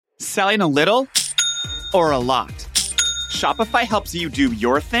Selling a little or a lot? Shopify helps you do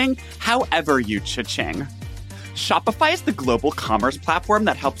your thing however you cha-ching. Shopify is the global commerce platform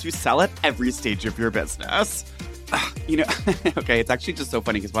that helps you sell at every stage of your business. Okay, it's actually just so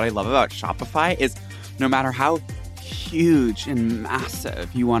funny because what I love about Shopify is no matter how huge and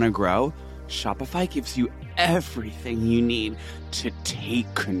massive you want to grow, Shopify gives you everything you need to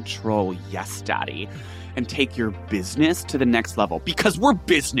take control, yes, daddy, and take your business to the next level because we're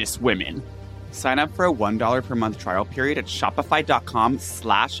business women. Sign up for a $1 per month trial period at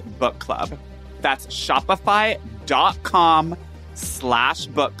shopify.com/book club. That's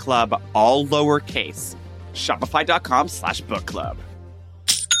shopify.com/book club, all lowercase. Shopify.com/book club.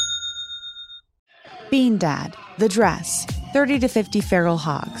 Bean Dad, The Dress, 30 to 50 Feral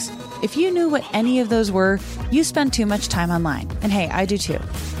Hogs. If you knew what any of those were, you spend too much time online. And hey, I do too.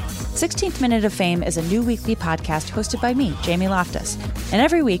 16th Minute of Fame is a new weekly podcast hosted by me, Jamie Loftus. And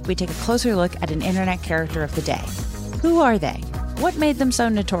every week we take a closer look at an internet character of the day. Who are they? What made them so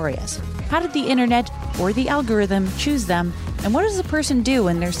notorious? How did the internet or the algorithm choose them? And what does a person do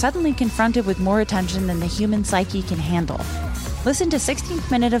when they're suddenly confronted with more attention than the human psyche can handle? Listen to 16th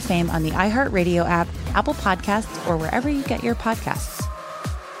Minute of Fame on the iHeartRadio app, Apple Podcasts, or wherever you get your podcasts.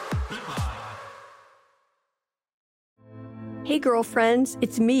 Hey girlfriends,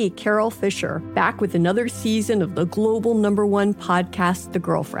 it's me, Carol Fisher, back with another season of the global #1 podcast, The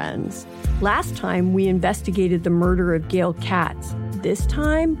Girlfriends. Last time, we investigated the murder of Gail Katz. This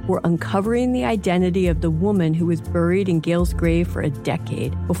time, we're uncovering the identity of the woman who was buried in Gail's grave for a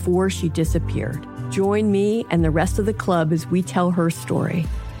decade before she disappeared. Join me and the rest of the club as we tell her story.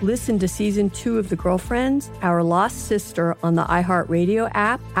 Listen to Season 2 of The Girlfriends, Our Lost Sister on the iHeartRadio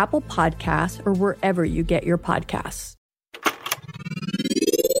app, Apple Podcasts, or wherever you get your podcasts.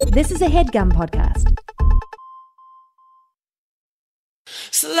 This is a HeadGum podcast.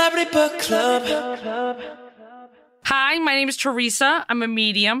 Celebrity Book Club. Hi, my name is Teresa. I'm a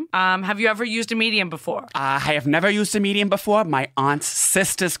medium. Have you ever used a medium before? I have never used a medium before. My aunt's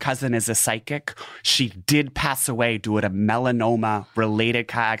sister's cousin is a psychic. She did pass away due to a melanoma-related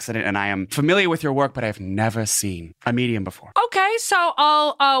car accident, and I am familiar with your work, but I've never seen a medium before. Okay, so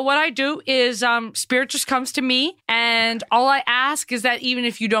what I do is spirit just comes to me, and all I ask is that even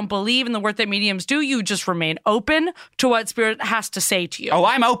if you don't believe in the work that mediums do, you just remain open to what spirit has to say to you. Oh,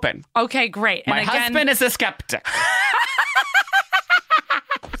 I'm open. Okay, great. My husband is a skeptic.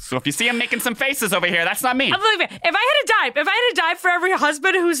 So if you see him making some faces over here, that's not me. Believe me, if I had to die for every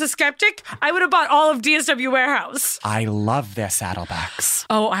husband who's a skeptic, I would have bought all of DSW Warehouse. I love their saddlebags.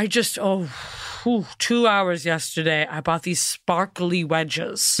 Oh, 2 hours yesterday, I bought these sparkly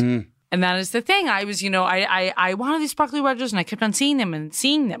wedges. And that is the thing. I was, I wanted these sparkly wedges, and I kept on seeing them. And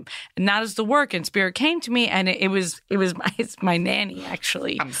that is the work. And spirit came to me, and it's my nanny,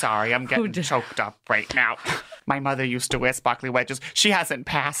 actually. I'm sorry, I'm getting choked up right now. My mother used to wear sparkly wedges. She hasn't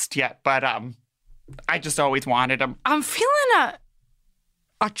passed yet, but I just always wanted them. I'm feeling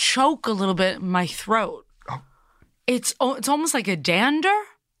a choke a little bit in my throat. Oh. It's almost like a dander.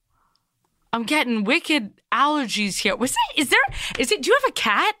 I'm getting wicked allergies here. Do you have a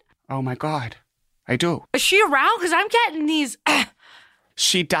cat? Oh my God, I do. Is she around? Because I'm getting these.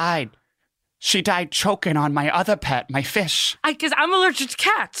 She died. She died choking on my other pet, my fish. Because I'm allergic to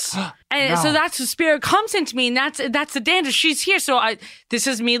cats. And No. so that's the spirit comes into me, and that's the dander. She's here. So this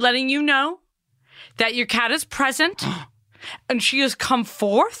is me letting you know that your cat is present, and she has come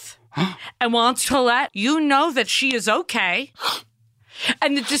forth and wants to let you know that she is okay.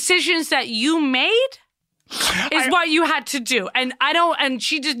 And the decisions that you made is what you had to do. And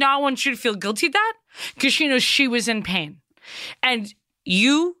she did not want you to feel guilty of that because she knows she was in pain. And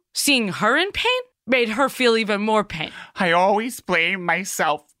you seeing her in pain made her feel even more pain. I always blame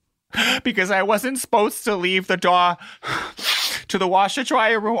myself because I wasn't supposed to leave the door to the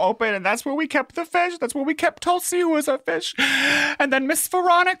washer-dryer room open, and that's where we kept the fish. That's where we kept Tulsi, who was a fish. And then Miss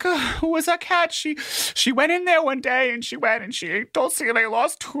Veronica, who was a cat, she went in there one day, and she ate Tulsi, and I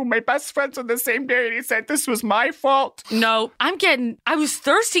lost two of my best friends on the same day, and he said this was my fault. No, I was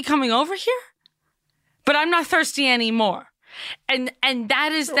thirsty coming over here, but I'm not thirsty anymore. And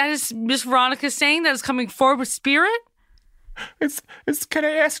that is Miss Veronica saying that is coming forward with spirit? Can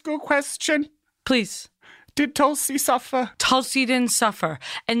I ask you a question? Please. Did Tulsi suffer? Tulsi didn't suffer.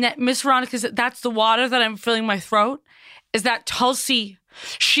 And that Miss Veronica, that's the water that I'm filling my throat, is that Tulsi,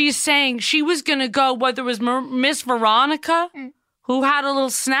 she's saying she was going to go, whether it was Miss Veronica, who had a little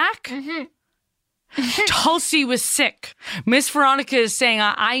snack. Mm-hmm. Tulsi was sick. Miss Veronica is saying,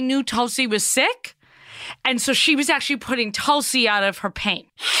 I knew Tulsi was sick. And so she was actually putting Tulsi out of her pain.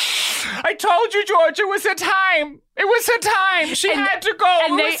 I told you, George, it was a time. It was a time. She had to go.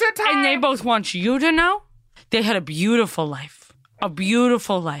 It was a time. And they both want you to know they had a beautiful life. A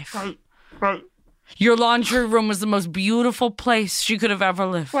beautiful life. Right. Your laundry room was the most beautiful place she could have ever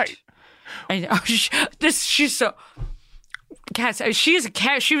lived. Right. And she's so... Cass, she was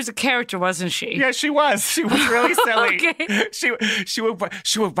a character, wasn't she? Yeah, she was. She was really silly. Okay.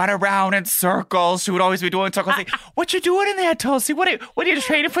 She would run around in circles. She would always be doing circles. Like, what you doing in there, Tulsi? What are you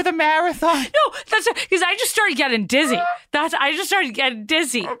training for the marathon? No, that's because I just started getting dizzy. I just started getting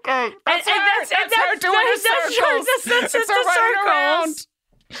dizzy. Okay, That's her doing the circles. That's her running circles.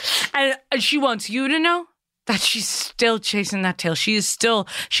 And she wants you to know that she's still chasing that tail. She is still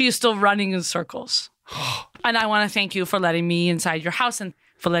running in circles. And I want to thank you for letting me inside your house and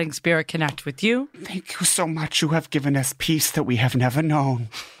for letting Spirit connect with you. Thank you so much. You have given us peace that we have never known.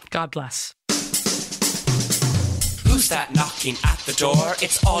 God bless. Who's that knocking at the door?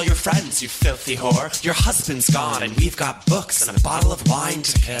 It's all your friends, you filthy whore. Your husband's gone and we've got books and a bottle of wine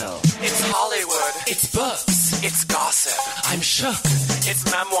to kill. It's Hollywood. It's books. It's gossip. I'm shook. It's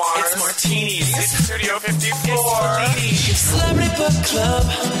memoirs. It's martinis. It's Studio 54. It's Celebrity Book Club.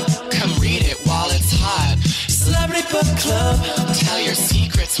 Come read it while it's hot. Celebrity Book Club. Tell your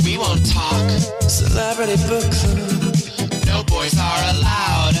secrets, we won't talk. Celebrity Book Club. No boys are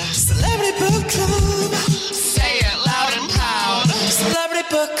allowed. Celebrity Book Club. Say it loud and proud. Celebrity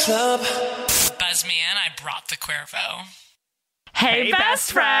Book Club. Buzz me in, I brought the Cuervo. Hey,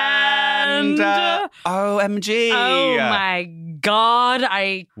 best friend. OMG. Oh my God.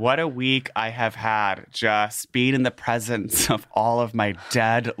 What a week I have had just being in the presence of all of my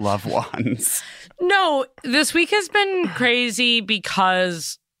dead loved ones. No, this week has been crazy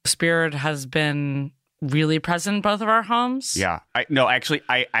because Spirit has been really present in both of our homes. Yeah. I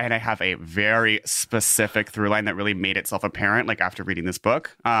have a very specific through line that really made itself apparent, like after reading this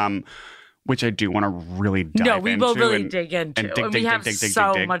book, which I do want to really dive into. No, we will really dig into. And we have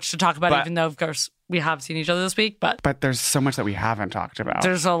so much to talk about, even though, of course, we have seen each other this week. But there's so much that we haven't talked about.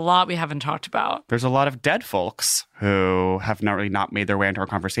 There's a lot we haven't talked about. There's a lot of dead folks who have not made their way into our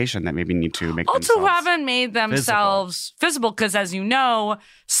conversation that maybe need to make also who haven't made themselves visible. Because as you know,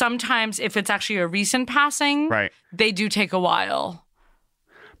 sometimes if it's actually a recent passing, right, they do take a while.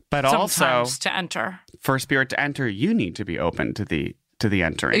 But also, to enter. For Spirit to enter, you need to be open to the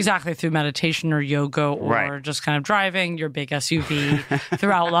entering. Exactly, through meditation or yoga or just kind of driving your big SUV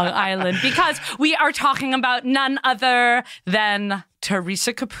throughout Long Island, because we are talking about none other than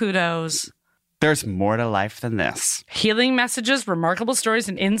Teresa Caputo's There's More to Life Than This. Healing Messages, Remarkable Stories,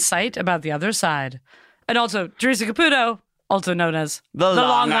 and Insight About the Other Side. And also, Teresa Caputo, also known as the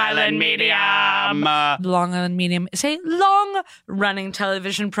Long Island Medium. The Long Island Medium is a long-running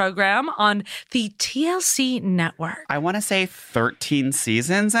television program on the TLC network. I want to say 13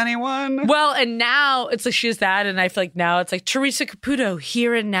 seasons, anyone? Well, and now it's like she's that, and I feel like now it's like Teresa Caputo,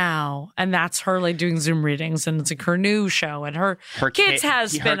 Here and Now, and that's her like doing Zoom readings, and it's like her new show, and her kids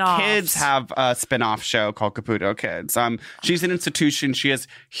has spin-offs. Her kids have a spin-off show called Caputo Kids. She's an institution. She has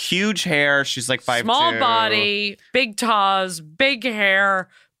huge hair. She's like 5'2". Small body, big taws, big hair,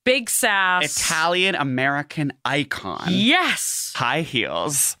 big sass. Italian-American icon. Yes. High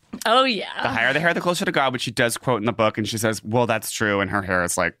heels. Oh, yeah. The higher the hair, the closer to God, which she does quote in the book. And she says, well, that's true. And her hair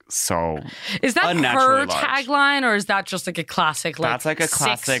is like so Is that her large. Tagline, or is that just like a classic, like that's like a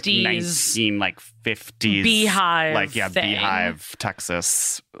classic 1950s beehive thing. Beehive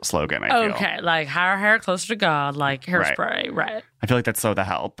Texas slogan, I feel. Okay, like higher hair, closer to God, like hairspray, right. I feel like that's so The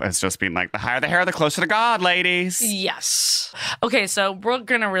Help, as just being like, the higher the hair, the closer to God, ladies. Yes. Okay, so we're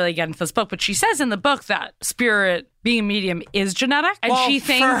going to really get into this book, but she says in the book that Spirit, being a medium, is genetic. And she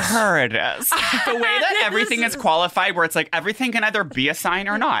thinks... for her it is. The way that everything is qualified, where it's like everything can either be a sign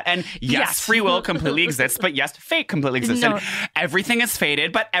or not. And yes, free will completely exists, but yes, fate completely exists. No. And everything is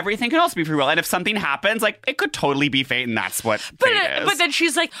fated, but everything can also be free will. And if something happens, like, it could totally be fate, and that's what fate is. But then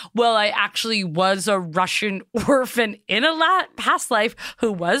she's like, well, I actually was a Russian orphan in a past life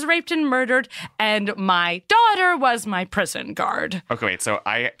who was raped and murdered, and my daughter was my prison guard. Okay, wait, so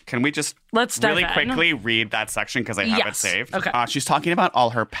can we just Let's dive really in. quickly read that section because I have it saved. Okay. She's talking about all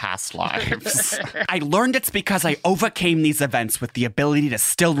her past lives. I learned it's because I overcame these events with the ability to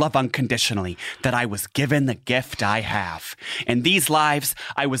still love unconditionally that I was given the gift I have. In these lives,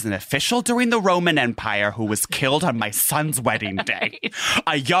 I was an official during the Roman Empire who was killed on my son's wedding day.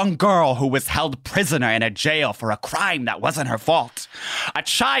 A young girl who was held prisoner in a jail for a crime that wasn't her fault. A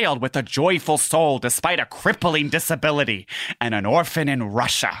child with a joyful soul despite a crippling disability. And an orphan in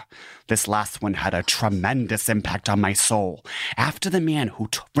Russia. This last one had a tremendous impact on my soul. After the man who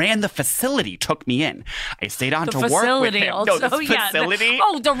ran the facility took me in, I stayed on to work with him. Also, this facility.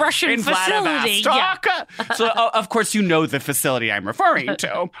 The Russian in facility. Vladivostok. Yeah. So, of course, you know the facility I'm referring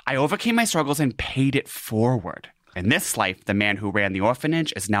to. I overcame my struggles and paid it forward. In this life, the man who ran the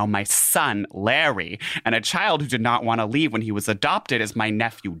orphanage is now my son, Larry, and a child who did not want to leave when he was adopted is my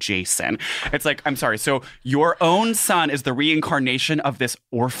nephew, Jason. It's like, I'm sorry, so your own son is the reincarnation of this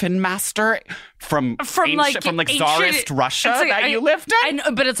orphan master from Tsarist Russia that you lived in?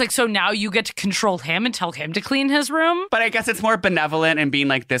 But it's like, so now you get to control him and tell him to clean his room? But I guess it's more benevolent and being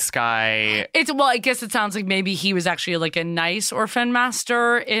like, this guy... I guess it sounds like maybe he was actually like a nice orphan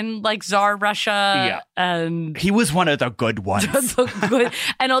master in like Tsar Russia. Yeah. And he was one of the good ones.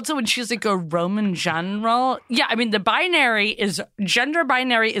 And also when she's like a Roman general. Yeah, I mean, gender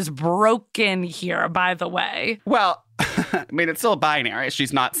binary is broken here, by the way. Well, I mean, it's still binary.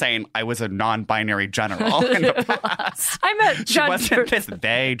 She's not saying I was a non-binary general in the past. I meant she wasn't this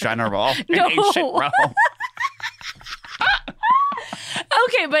they general in ancient Rome.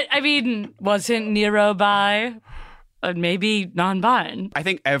 Okay, but I mean, wasn't Nero bi? Maybe non-bi. I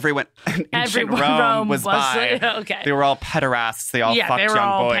think everyone in ancient Rome was bi. Okay. They were all pederasts. They all fucked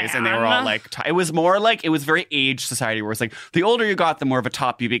young boys. And they were all like, it was more like, it was very age society where it's like, the older you got, the more of a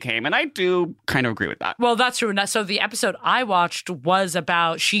top you became. And I do kind of agree with that. Well, that's true. So the episode I watched was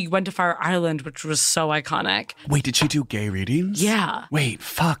about, she went to Fire Island, which was so iconic. Wait, did she do gay readings? Yeah. Wait,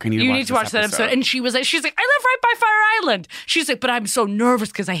 fuck. You need to watch that episode. And she's like, I live right by Fire Island. She's like, but I'm so nervous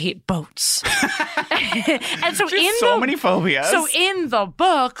because I hate boats. And so so many phobias. So in the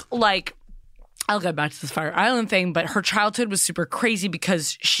book, like, I'll get back to this Fire Island thing, but her childhood was super crazy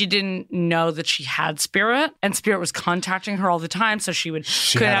because she didn't know that she had spirit, and spirit was contacting her all the time, so she could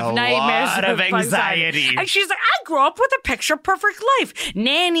have nightmares. A lot of anxiety. And she's like, I grew up with a picture-perfect life.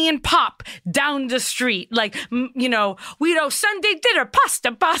 Nanny and Pop down the street. Like, we know Sunday dinner,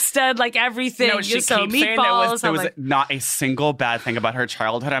 pasta, like everything. No, she keeps saying there was not a single bad thing about her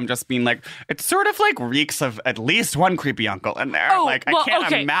childhood. I'm just being like, it sort of like reeks of at least one creepy uncle in there. I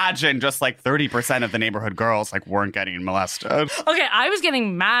can't imagine just like 30% of the neighborhood girls like weren't getting molested. Okay, I was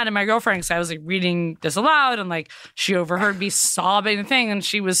getting mad at my girlfriend because I was like reading this aloud and like she overheard me sobbing the thing and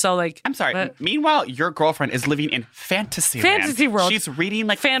she was so like, I'm sorry. Meanwhile, your girlfriend is living in fantasy world. She's reading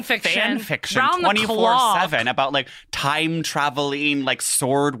like fan fiction 24/7 about like time traveling, like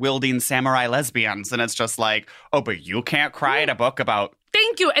sword wielding samurai lesbians, and it's just like, oh, but you can't cry in a book about.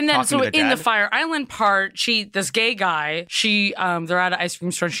 Thank you. And then, so in the Fire Island part, this gay guy, they're at an ice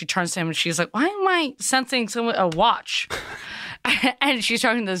cream store and she turns to him and she's like, why am I sensing a watch? And she's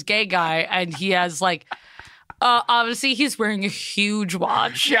talking to this gay guy and he has like, obviously he's wearing a huge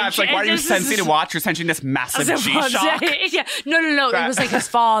watch. Yeah, it's like, why are you sensing a watch? You're sensing this massive G-Shock. Yeah. No. It was like his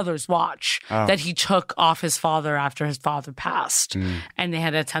father's watch that he took off his father after his father passed. And they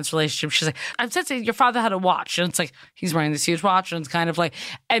had a tense relationship. She's like, I'm sensing your father had a watch. And it's like, he's wearing this huge watch. And it's kind of like,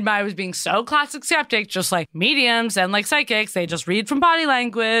 and I was being so classic skeptic, just like mediums and like psychics, they just read from body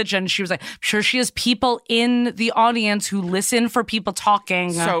language. And she was like, I'm sure she has people in the audience who listen for people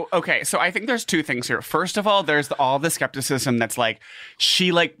talking. So I think there's two things here. First of all, there's all the skepticism that's like,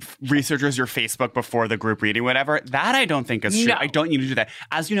 she like researches your Facebook before the group reading, whatever. That I don't think is true. No. I don't need to do that.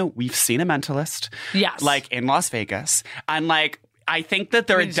 As you know, we've seen a mentalist. Yes. Like in Las Vegas. And like, I think that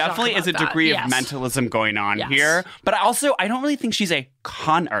there definitely is a degree of mentalism going on here. But I don't really think she's a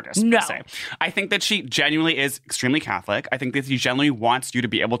con artist, per se. I think that she genuinely is extremely Catholic. I think that she genuinely wants you to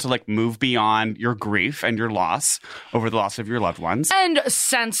be able to like move beyond your grief and your loss over the loss of your loved ones. And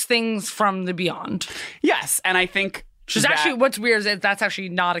sense things from the beyond. Yes. And I think... what's weird is that's actually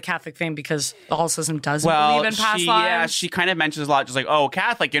not a Catholic thing because the whole system doesn't believe in past lives. Yeah, she kind of mentions a lot, just like, oh,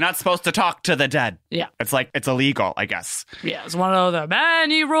 Catholic, you're not supposed to talk to the dead. Yeah. It's like, it's illegal, I guess. Yeah, it's one of the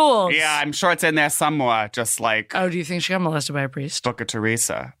many rules. Yeah, I'm sure it's in there somewhere, just like... Oh, do you think she got molested by a priest? Book of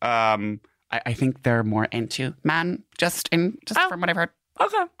Teresa. I think they're more into men, just from what I've heard.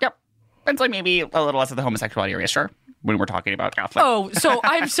 Okay. Yep. It's like maybe a little less of the homosexuality area, sure. When we're talking about Catholic. Oh, so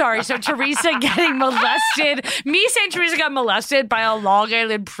I'm sorry. So Teresa getting molested. Me saying Teresa got molested by a Long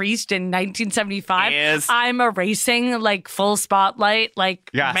Island priest in 1975. I'm erasing like full spotlight, like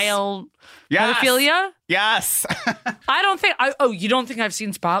male pedophilia. Yes. I don't think. You don't think I've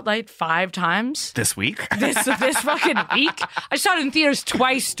seen Spotlight 5 times this week? This fucking week. I saw it in theaters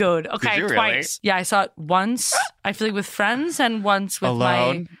twice, dude. Okay, Did you twice. Really? Yeah, I saw it once. I feel like with friends and once with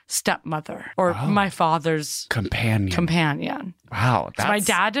my stepmother or my father's companion. Wow, so my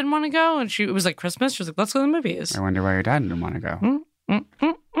dad didn't want to go, and it was like Christmas. She was like, "Let's go to the movies." I wonder why your dad didn't want to go.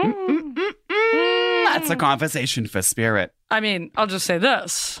 That's a conversation for spirit. I mean, I'll just say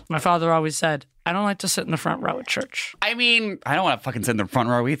this. My father always said, I don't like to sit in the front row at church. I mean, I don't want to fucking sit in the front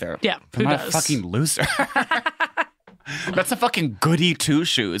row either. Yeah, I'm who not does? a fucking loser. That's a fucking goody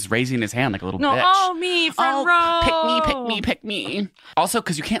two-shoes raising his hand like a little bitch. Oh, me, front row. Pick me. Also,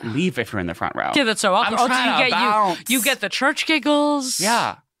 because you can't leave if you're in the front row. Yeah, that's so awkward. I'm trying to bounce. You get the church giggles.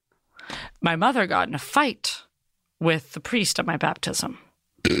 Yeah. My mother got in a fight with the priest at my baptism.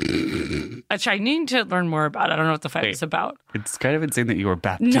 Which I need to learn more about. I don't know what the fight was about. It's kind of insane that you were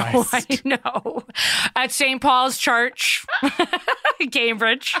baptized. No, I know. At St. Paul's Church,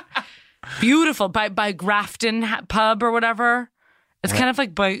 Cambridge. Beautiful. By Grafton Pub or whatever. It's kind of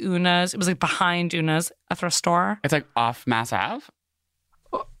like by Una's. It was like behind Una's, a thrift store. It's like off Mass Ave?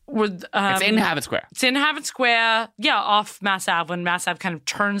 With, It's in Havant Square. It's in Havant Square. Yeah, off Mass Ave. When Mass Ave kind of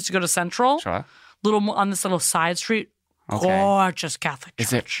turns to go to Central. Sure. On this little side street. Okay. Gorgeous Catholic church.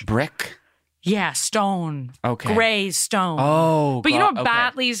 Is it brick? Yeah, stone. Okay. Gray stone. Oh, But you know what okay.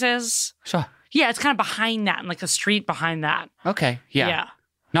 Batley's is? Sure. Yeah, it's kind of behind that, and like a street behind that. Okay. Yeah.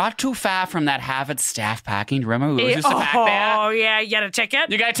 Not too far from that Harvard staff packing. Remember we used to pack there? Oh, yeah, you got a ticket?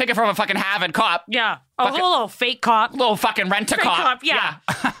 You got a ticket from a fucking Harvard cop. Yeah. Oh, Fucking- a little fake cop. Little fucking rent-a-cop. Yeah.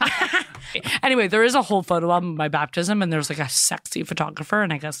 Anyway, there is a whole photo album of my baptism, and there's like a sexy photographer,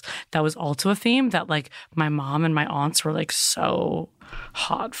 and I guess that was also a theme that like my mom and my aunts were like so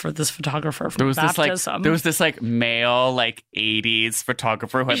hot for this photographer from There was baptism. this male 80s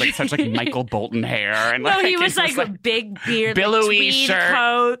photographer who had like such like Michael Bolton hair and No, like he was was, like a big beard, billowy like, tweed shirt.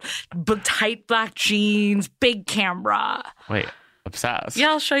 coat, tight black jeans, big camera. Wait, obsessed. Yeah,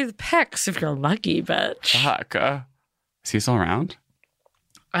 I'll show you the pics if you're lucky, bitch. Fuck. Is he still around?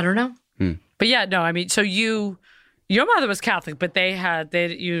 I don't know. But yeah, no, I mean, so your mother was Catholic, but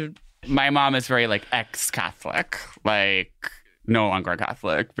you. My mom is very like ex-Catholic, like no longer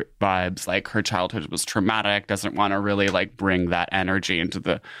Catholic vibes. Like her childhood was traumatic, doesn't want to really like bring that energy into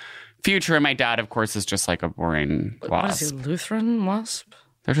the future. And my dad, of course, is just like a boring What wasp. is he, Lutheran wasp?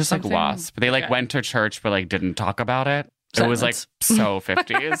 They're just something? like wasp. They like Okay. went to church, but like didn't talk about it. It was like so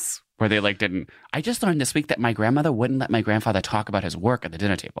 50s where they like didn't. I just learned this week that my grandmother wouldn't let my grandfather talk about his work at the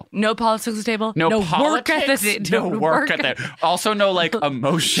dinner table. No politics at the table? No work politics, at the no work at the. Also, no like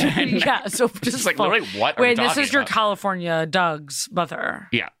emotion. Yeah, so just like full- literally what are we Wait, this talking is your about? California Doug's mother.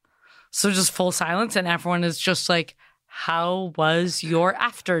 Yeah. So just full silence, and everyone is just like, how was your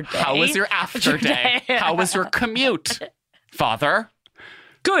after day? How was your after day? How was your commute, father?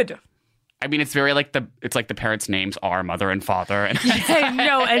 Good. I mean, it's very like the parents' names are mother and father, and I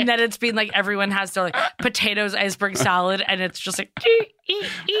know, and then it's been like everyone has to like potatoes, iceberg salad, and it's just like.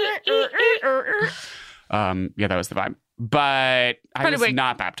 yeah, that was the vibe. But I was anyway-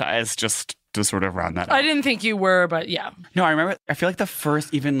 not baptized. Just to sort of round that up. I didn't think you were, but yeah. No, I remember. I feel like the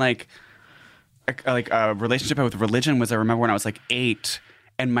first even like a relationship with religion was I remember when I was like 8.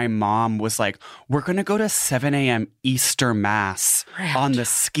 And my mom was like, we're going to go to 7 a.m. Easter Mass on the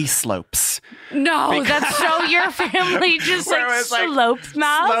ski slopes. No, that's so your family just Where like it was, like, sloped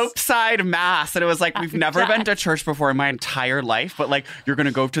mass. Slopeside Mass. And it was like, we've never been to church before in my entire life, but like, you're going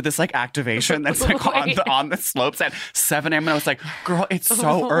to go to this like activation that's like on the slopes at 7 a.m. And I was like, girl, it's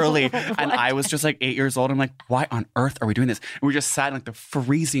so early. And I was just like 8 years old. I'm like, why on earth are we doing this? And we just sat in like the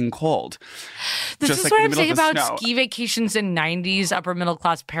freezing cold. This just, is like, what in I'm the saying middle of about the snow. ski vacations in 90s upper middle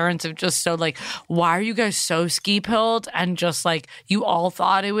class parents of just so like, why are you guys so ski pilled? And just like, you all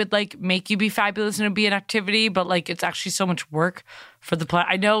thought it would like make you be fabulous and it'd be an activity, but like it's actually so much work for the play.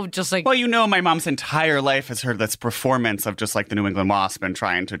 I know, just like, Well, you know, my mom's entire life has heard this performance of just like the New England Wasp and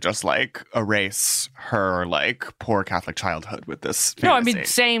trying to just like erase her like poor Catholic childhood with this fantasy. no, I mean,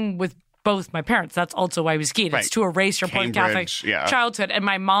 same with both my parents. That's also why we skied. Right. It's to erase your poor Catholic Cambridge, yeah. childhood. And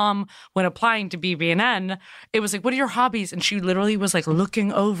my mom, when applying to BB&N, it was like, what are your hobbies? And she literally was like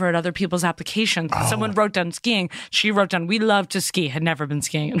looking over at other people's applications. Oh. Someone wrote down skiing. She wrote down, we love to ski. Had never been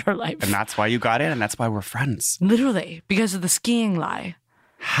skiing in her life. And that's why you got it, and that's why we're friends. Literally, because of the skiing lie.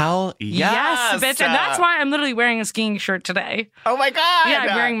 Hell yes, bitch. And that's why I'm literally wearing a skiing shirt today. Oh my god! Yeah,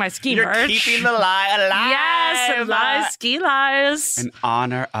 I'm wearing my ski You're merch. keeping the lie alive. Yes, lies, ski lies. In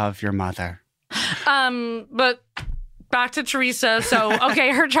honor of your mother. But back to Teresa. So,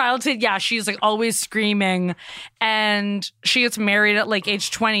 okay, her childhood, yeah, she's like always screaming. And she gets married at like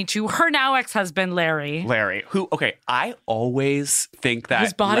age 20 to her now ex-husband, Larry. Larry, who, okay, I always think that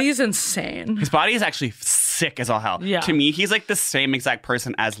His body is insane. his body is actually sick as all hell. Yeah. To me, he's like the same exact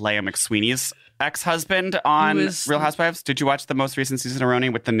person as Leia McSweeney's ex-husband on Who is- Real Housewives. Did you watch the most recent season of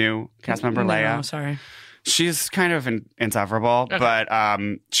Roni with the new cast member, Leia? No, sorry. She's kind of insufferable, but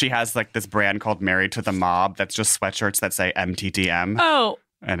she has like this brand called Married to the Mob that's just sweatshirts that say MTTM. Oh,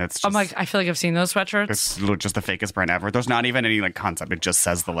 And it's just, I'm like, I feel like I've seen those sweatshirts. it's just the fakest brand ever. There's not even any like concept. It just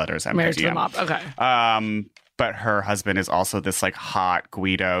says the letters Married to the MKDM. mob. Okay. But her husband is also this like hot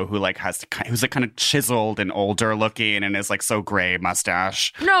Guido who like who's like kind of chiseled and older looking and is like so gray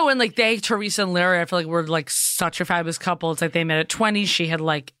mustache. No, and like Teresa and Larry, I feel like were like such a fabulous couple. It's like they met at 20. She had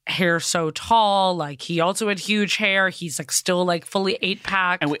like hair so tall. Like he also had huge hair. He's like still like fully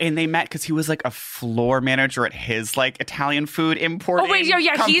 8-pack. And they met because he was like a floor manager at his like Italian food importing. Oh wait,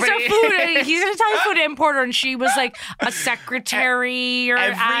 yeah, company. he's an Italian food importer, and she was like a secretary or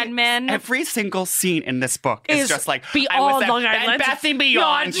admin. Every single scene in this book is just like beyond I was at Long Bed Island. Bath and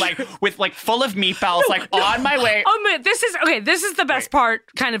Beyond, like with like full of meatballs, on my way. Oh man, this is the best part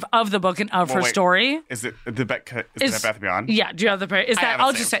kind of the book and of her story. Is it the Bed Bath and Beyond? Yeah, do you have the part? Is that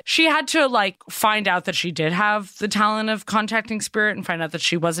I'll just say she had to like find out that she did have the talent of contacting spirit and find out that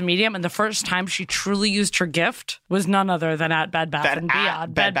she was a medium. And the first time she truly used her gift was none other than at Bed Bath and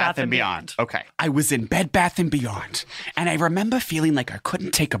Beyond. Bed Bath and Beyond. Okay. I was in Bed Bath and Beyond, and I remember feeling like I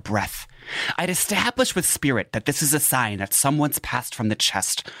couldn't take a breath. I'd established with spirit that this is a sign that someone's passed from the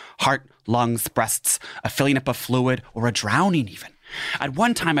chest, heart, lungs, breasts, a filling up of fluid, or a drowning even. At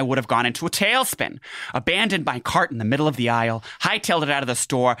one time, I would have gone into a tailspin, abandoned my cart in the middle of the aisle, hightailed it out of the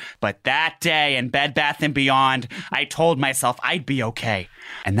store, but that day in Bed Bath & Beyond, I told myself I'd be okay.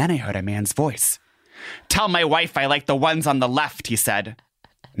 And then I heard a man's voice. "Tell my wife I like the ones on the left," he said.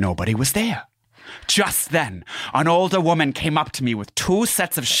 Nobody was there. Just then, an older woman came up to me with 2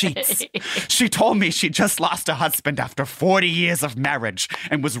 sets of sheets. She told me she just lost a husband after 40 years of marriage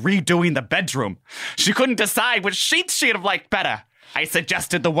and was redoing the bedroom. She couldn't decide which sheets she'd have liked better. I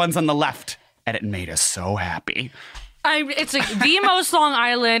suggested the ones on the left, and it made her so happy. It's like the most Long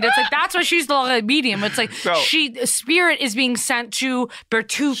Island. It's like that's why she's the Long Island medium. It's like spirit is being sent to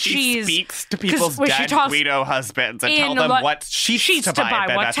Bertucci's. She speaks to people's dead Guido husbands and tell them what sheets to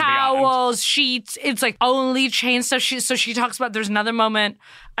buy, what towels, sheets. It's like only chain stuff. So she talks about. There's another moment.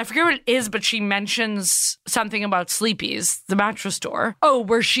 I forget what it is, but she mentions something about Sleepy's, the mattress store. Oh,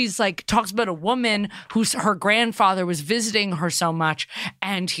 where she's like talks about a woman her grandfather was visiting her so much,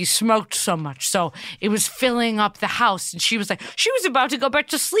 and he smoked so much, so it was filling up the house. And she was like, she was about to go back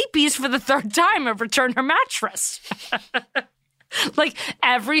to Sleepy's for the 3rd time and return her mattress. Like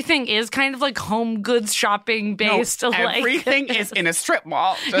everything is kind of like home goods shopping based. No, everything is in a strip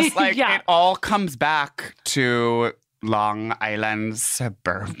mall. Just like it all comes back to Long Island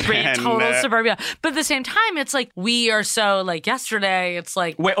suburban. Total suburbia. But at the same time, it's like we are so like yesterday, it's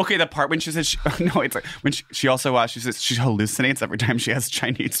like wait, okay, the part when she says it's like when she also she says she hallucinates every time she has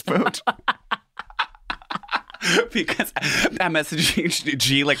Chinese food. Because that message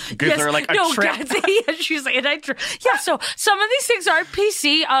G like gives her like a trip. She's like, so some of these things are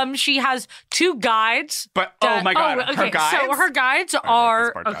PC. She has 2 guides. But oh my god, okay, her guides. So her guides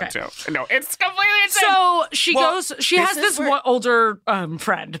are okay. No, it's completely insane. So she has this older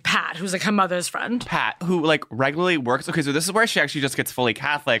friend, Pat, who's like her mother's friend. Pat, who like regularly works. Okay, so this is where she actually just gets fully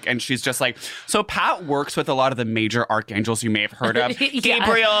Catholic, and she's just like, so Pat works with a lot of the major archangels you may have heard of: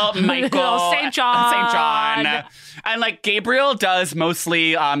 Gabriel, Michael, St. John. And like Gabriel does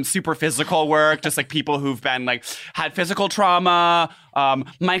mostly super physical work, just like people who've been like had physical trauma.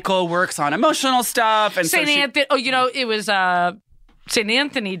 Michael works on emotional stuff. And St. Anthony. It was St.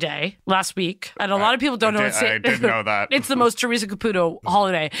 Anthony Day last week, and a lot of people don't know. I did know that. It's the most Teresa Caputo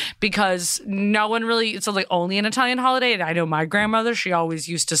holiday because no one really. It's like only an Italian holiday, and I know my grandmother. She always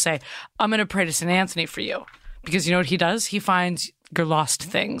used to say, "I'm going to pray to St. Anthony for you," because you know what he does? He finds your lost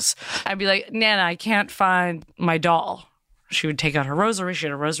things. I'd be like, Nana, I can't find my doll. She would take out her rosary. She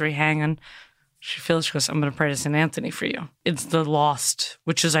had a rosary hanging. She goes, I'm going to pray to St. Anthony for you. It's the lost,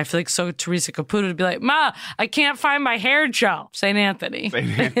 which is, I feel like, so Teresa Caputo to be like, Ma, I can't find my hair gel. St. Anthony.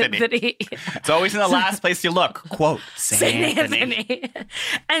 St. Anthony. It's always in the last place you look. Quote, St. Anthony.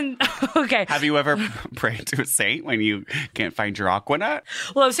 And, okay. Have you ever prayed to a saint when you can't find your Aquanut?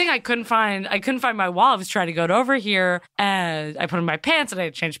 Well, I was saying I couldn't find my wallet. I was trying to go over here, and I put in my pants, and I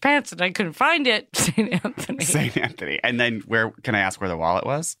had to change pants, and I couldn't find it. St. Anthony. St. Anthony. And then can I ask where the wallet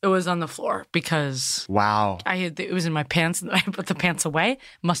was? It was on the floor because wow, it was in my pants, and I put the pants away.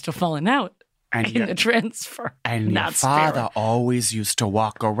 Must have fallen out in the transfer. And your father always used to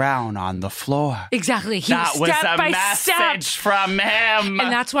walk around on the floor. Exactly. That was a message from him. And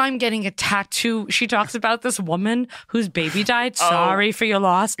that's why I'm getting a tattoo. She talks about this woman whose baby died. Sorry for your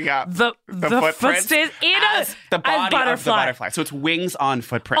loss. Yeah. The footprints as the body of the butterfly. So it's wings on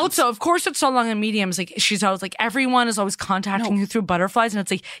footprints. Also, of course, it's so long in mediums. Like she's always like, everyone is always contacting you through butterflies, and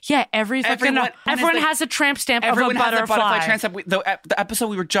it's like, yeah, everyone has a tramp stamp of a butterfly. Everyone has a butterfly tramp stamp. The episode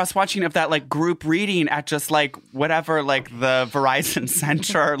we were just watching of that like group group reading at just like whatever, like the Verizon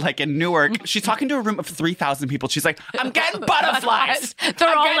Center, like in Newark. She's talking to a room of 3,000 people. She's like, I'm getting butterflies. They're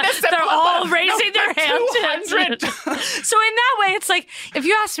all raising their hands. 200. So in that way, it's like, if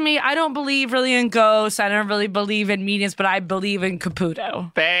you ask me, I don't believe really in ghosts. I don't really believe in mediums, but I believe in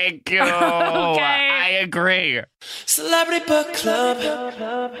Caputo. Thank you. Okay. I agree. Celebrity Book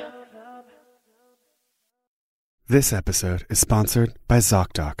Club. This episode is sponsored by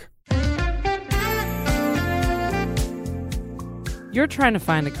ZocDoc. You're trying to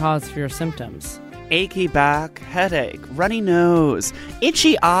find a cause for your symptoms. Achy back, headache, runny nose,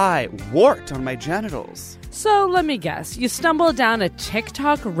 itchy eye, wart on my genitals. So let me guess, you stumbled down a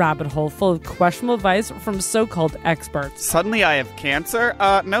TikTok rabbit hole full of questionable advice from so-called experts. Suddenly I have cancer?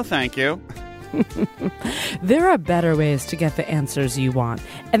 No thank you. There are better ways to get the answers you want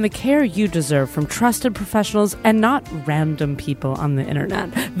and the care you deserve from trusted professionals and not random people on the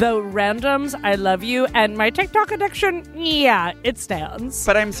internet. Though randoms, I love you, and my TikTok addiction, yeah, it stands.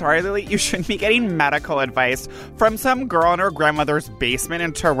 But I'm sorry, Lily, you shouldn't be getting medical advice from some girl in her grandmother's basement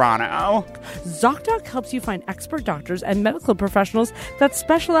in Toronto. ZocDoc helps you find expert doctors and medical professionals that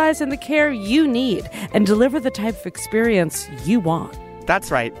specialize in the care you need and deliver the type of experience you want.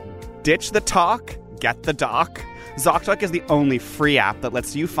 That's right. Ditch the talk, get the doc. ZocDoc is the only free app that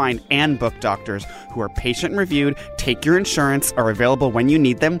lets you find and book doctors who are patient-reviewed, take your insurance, are available when you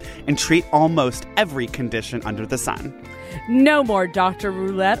need them, and treat almost every condition under the sun. No more doctor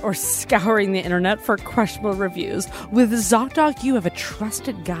roulette or scouring the internet for questionable reviews. With ZocDoc, you have a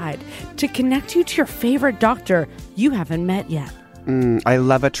trusted guide to connect you to your favorite doctor you haven't met yet. I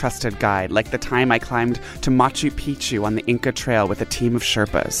love a trusted guide, like the time I climbed to Machu Picchu on the Inca Trail with a team of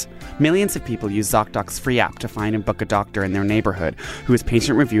Sherpas. Millions of people use ZocDoc's free app to find and book a doctor in their neighborhood who is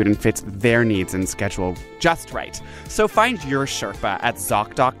patient-reviewed and fits their needs and schedule just right. So find your Sherpa at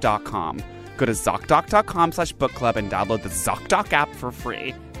ZocDoc.com. Go to ZocDoc.com/bookclub and download the ZocDoc app for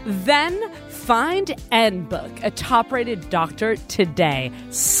free. Then find and book a top-rated doctor today.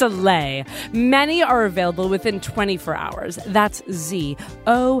 Slay. Many are available within 24 hours. That's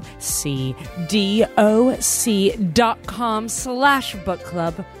ZocDoc.com/book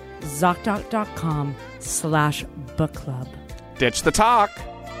club. ZocDoc.com/book club. Ditch the talk.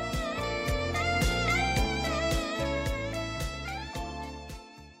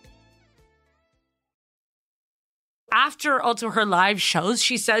 After also her live shows,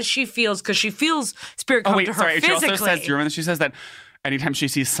 she says she feels, because she feels spirit come to her physically. She also says, do you remember that? She says that anytime she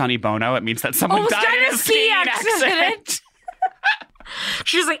sees Sonny Bono, it means that someone died in a ski accident.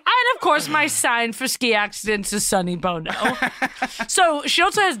 She's like, and of course, my sign for ski accidents is Sonny Bono. So she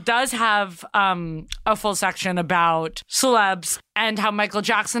also does have a full section about celebs and how Michael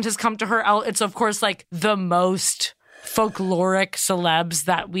Jackson has come to her. It's, of course, like the most folkloric celebs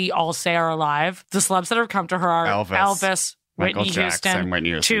that we all say are alive. The celebs that have come to her are Elvis, Michael Jackson, Whitney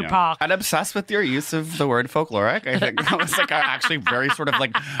Houston, Tupac. I'm obsessed with your use of the word folkloric. I think that was like actually very sort of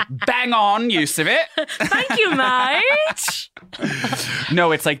like bang on use of it. Thank you, mate.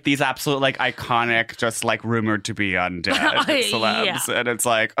 No, it's like these absolute like iconic, just like rumored to be undead celebs, Yeah. and it's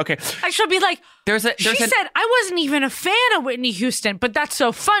like okay. And she'll be like, she said, I wasn't even a fan of Whitney Houston, but that's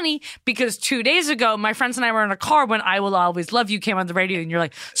so funny because 2 days ago, my friends and I were in a car when I Will Always Love You came on the radio, and you're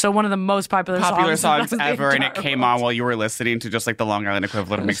like, so one of the most popular songs ever, and it came on while you were listening to just like the Long Island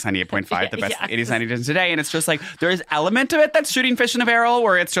equivalent of Mix 98.5, the best 80s, 90s today, and it's just like there's element of it that's shooting fish in a barrel,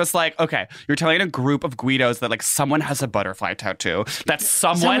 where it's just like, okay, you're telling a group of Guidos that like someone has a butterfly tattoo, that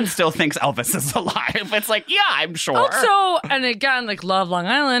someone still thinks Elvis is alive. It's like, yeah, I'm sure. Also, and again, like love Long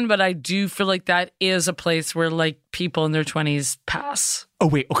Island, but I do feel like that is a place where like people in their 20s pass. Oh,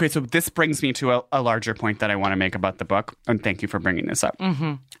 wait. Okay. So this brings me to a larger point that I want to make about the book. And thank you for bringing this up.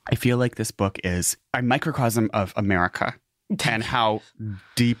 Mm-hmm. I feel like this book is a microcosm of America and how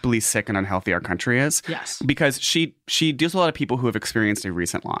deeply sick and unhealthy our country is. Yes. Because she deals with a lot of people who have experienced a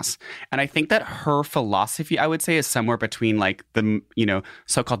recent loss. And I think that her philosophy, I would say, is somewhere between like the,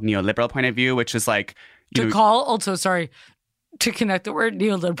 so-called neoliberal point of view, which is like... To connect the word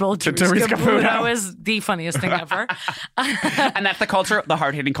neoliberal to Reese Caputo is the funniest thing ever. And that's the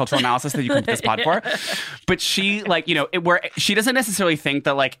hard-hitting cultural analysis that you come to this pod for. But she, like, where she doesn't necessarily think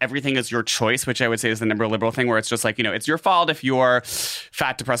that, like, everything is your choice, which I would say is the neoliberal thing, where it's just like, it's your fault if you're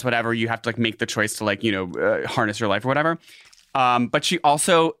fat, depressed, whatever. You have to, like, make the choice to, like, harness your life or whatever. But she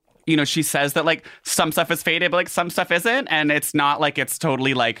also... she says that, like, some stuff is fated, but, like, some stuff isn't. And it's not, like, it's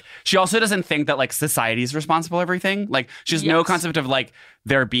totally, like... She also doesn't think that, like, society is responsible for everything. Like, she has no concept of, like,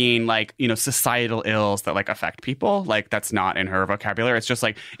 there being, like, societal ills that, like, affect people. Like, that's not in her vocabulary. It's just,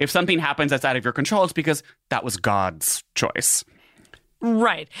 like, if something happens that's out of your control, it's because that was God's choice.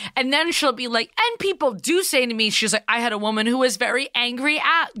 Right. And then she'll be like, and people do say to me, she's like, I had a woman who was very angry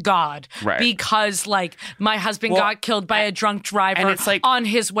at God because like my husband got killed by a drunk driver it's like, on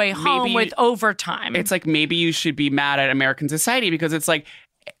his way home with overtime. It's like, maybe you should be mad at American society because it's like,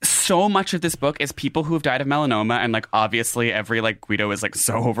 so much of this book is people who have died of melanoma, and like obviously every like Guido is like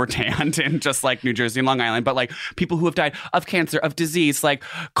so overtanned in just like New Jersey and Long Island, but like people who have died of cancer, of disease, like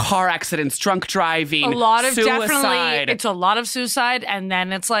car accidents, drunk driving, a lot of suicide. definitely, it's a lot of suicide, and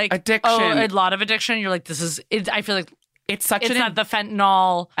then it's like addiction, a lot of addiction. You're like, this is it, I feel like it's not the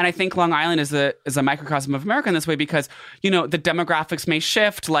fentanyl. And I think Long Island is a microcosm of America in this way because, you know, the demographics may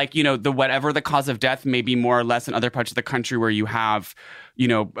shift, like, you know, the whatever the cause of death may be more or less in other parts of the country where you have, you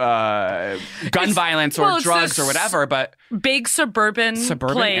know, gun violence or drugs or whatever, but big suburban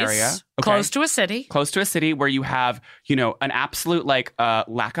place, area, close to a city where you have, you know, an absolute like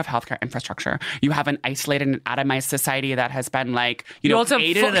lack of healthcare infrastructure. You have an isolated and atomized society that has been like, you also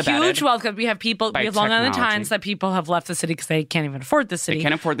aided and abetted. Huge wealth because we have Long Island Times that people have left the city because they can't even afford the city. They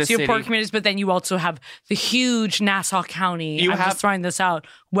can't afford the city. So you have poor communities, but then you also have the huge Nassau County. I'm just throwing this out.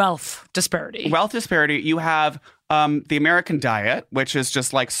 Wealth disparity. You have the American diet, which is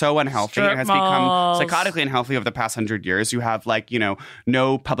just like so unhealthy. It has become psychotically unhealthy over the past 100 years. You have like, you know,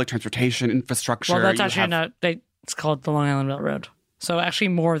 no public transportation infrastructure. Well, that's actually it's called the Long Island Railroad. So actually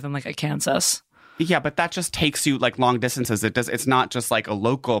more than like a Kansas. Yeah, but that just takes you like long distances. It's not just like a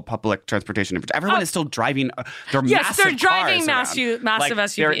local public transportation. Everyone is still driving their massive they're driving cars massive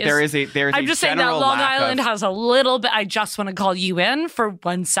like, SUVs. I'm just saying that Long Island has a little bit. I just want to call you in for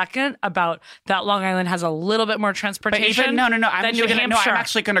 1 second about that. Long Island has a little bit more transportation. No. I'm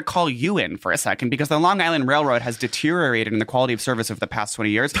actually going to call you in for a second because the Long Island Railroad has deteriorated in the quality of service over the past 20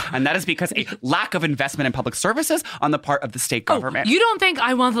 years, and that is because a lack of investment in public services on the part of the state government. You don't think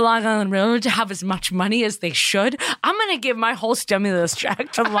I want the Long Island Railroad to have as much money as they should? I'm going to give my whole stimulus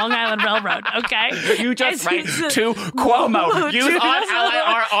check to the Long Island Railroad, okay? You just write to Cuomo. Use on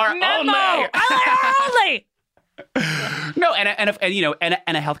LIRR only. No, and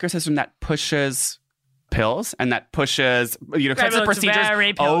a healthcare system that pushes pills and that pushes, you know, types of procedures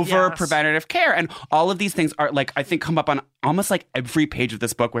over preventative care. And all of these things are like, I think come up on almost like every page of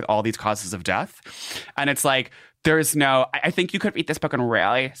this book with all these causes of death. And it's like, I think you could read this book and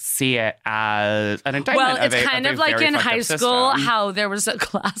really see it as an indictment. Well, it's kind of like in high school how there was a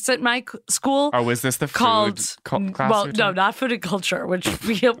class at my school. Or was this the food class? Well, no, not food and culture, which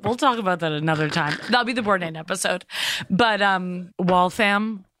we'll talk about that another time. That'll be the Bourdain episode. But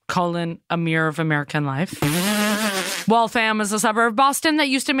Waltham, a mirror of American life. Waltham is a suburb of Boston that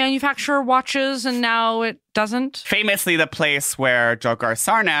used to manufacture watches and now it doesn't. Famously the place where Dzhokhar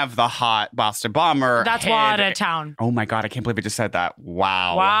Sarnav, the hot Boston bomber, that's Watertown. Oh my God, I can't believe I just said that.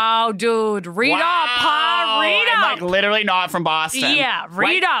 Wow. Wow, dude. Read up, huh? Read up. I'm like literally not from Boston. Yeah,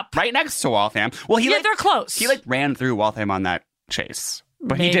 read up. Right next to Waltham. Well, they're close. He like ran through Waltham on that chase.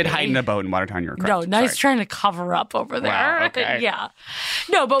 But he did hide in a boat in Watertown, you're correct. No, nice trying to cover up over there. Wow, okay. Yeah.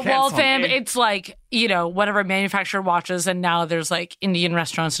 No, but Waltham, it's like, you know, whatever manufactured watches, and now there's like Indian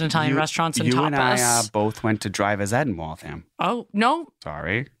restaurants and Italian restaurants and tapas. You and I both went to Drive-A-Z in Waltham. Oh, no.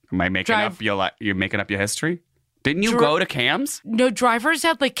 Sorry. Am I making up you're making up your history? Didn't you go to CAMS? No, Drivers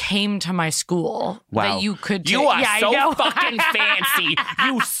Ed like came to my school. Wow. That you could You are so fucking fancy.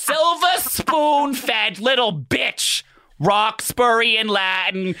 You silver spoon-fed little bitch. Roxbury in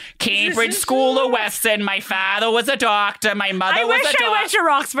Latin, Cambridge School of Weston. My father was a doctor. My mother was a doctor. I went to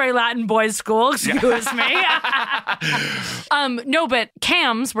Roxbury Latin Boys School. Excuse me. No, but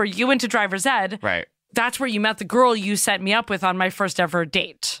CAMS, where you went to Driver's Ed. Right. That's where you met the girl you set me up with on my first ever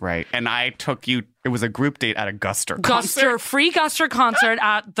date. Right. And I took you, it was a group date at a Guster concert. Free Guster concert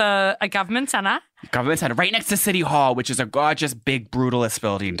at the Government Center. Government Center, right next to City Hall, which is a gorgeous, big, brutalist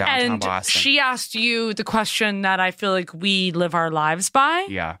building in downtown Boston. She asked you the question that I feel like we live our lives by.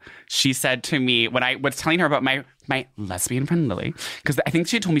 Yeah. She said to me, when I was telling her about my lesbian friend Lily, because I think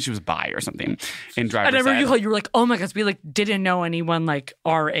she had told me she was bi or something in Driver's Ed. And I remember you were like, oh my God, we like didn't know anyone like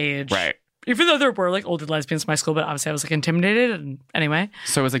our age. Right. Even though there were like older lesbians in my school, but obviously I was like intimidated. And anyway.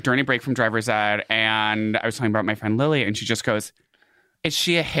 So it was like during a break from Driver's Ed, and I was talking about my friend Lily, and she just goes, is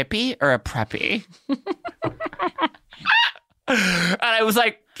she a hippie or a preppy? And I was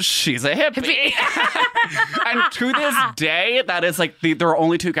like, she's a hippie. And to this day, that is like, there are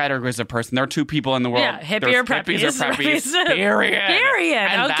only two categories of person. There are two people in the world. Yeah, hippie or preppies. Hippies or preppies. Period.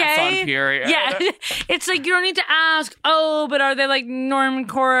 And okay. that's on period. Yeah. It's like, you don't need to ask, but are they like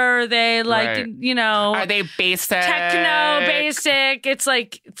normcore? Are they like, you know. Are they basic? Techno, basic. It's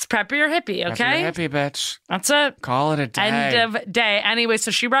like, it's preppy or hippie, okay? Preppy or hippie, bitch. That's it. Call it a day. End of day. Anyway,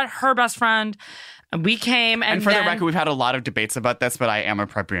 so she brought her best friend. And we came And for the record, we've had a lot of debates about this, but I am a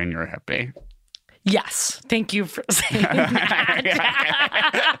preppy and you're a hippie. Yes. Thank you for saying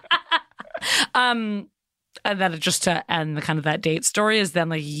that. And then just to end the kind of that date story is then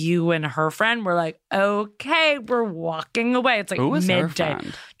like you and her friend were like, okay, we're walking away. It's like Who was her midday.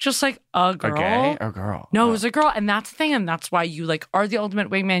 friend? Just like a girl. A gay or girl? No, it was a girl. And that's the thing. And that's why you like are the ultimate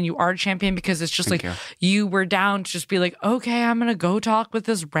wingman. You are a champion because it's just Thank like you were down to just be like, okay, I'm going to go talk with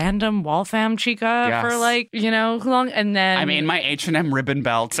this random Waltham chica for like, you know, how long? And then I'm in my H&M ribbon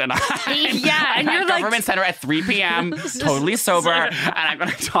belt and and I'm you're at like Government Center at 3 p.m. totally sober. And I'm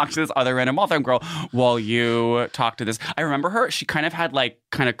going to talk to this other random Waltham girl while you talk to this. I remember her. She kind of had like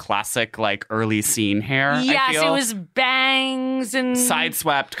kind of classic like early scene hair. Yes, I feel. it was bangs and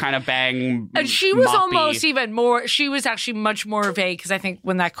sideswept kind of bang. And she was moppy. almost even more, she was actually much more vague because I think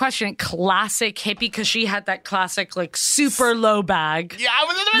when that question, classic hippie, because she had that classic like super low bag. Yeah, I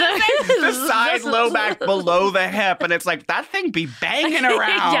was in the side low back below the hip. And it's like, that thing be banging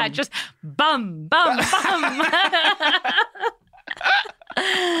around. Yeah, just bum, bum, bum.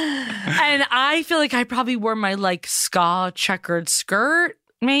 And I feel like I probably wore my like ska checkered skirt,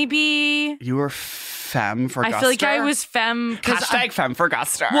 maybe. You were femme for Guster? I feel like I was femme. Hashtag femme for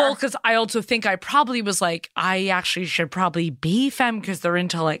Guster. Well, because I also think I probably was like, I actually should probably be femme because they're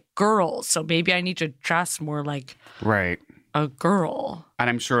into like girls. So maybe I need to dress more like right. a girl. And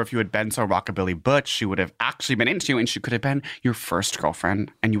I'm sure if you had been so rockabilly butch, she would have actually been into you and she could have been your first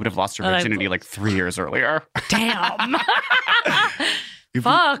girlfriend and you would have lost your virginity like 3 years earlier. Damn. You'd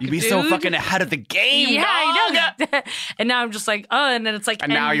be dude. so fucking ahead of the game. Yeah, dog. I know. And now I'm just like, oh, and then it's like,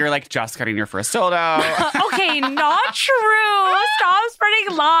 And now you're like just getting your first dildo. Okay, not true. Stop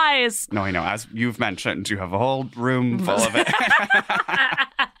spreading lies. No, I know. As you've mentioned, you have a whole room full of it.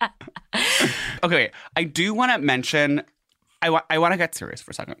 Okay, I do want to mention, I want to get serious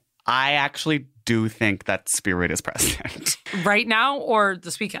for a second. I actually do think that spirit is present. Right now or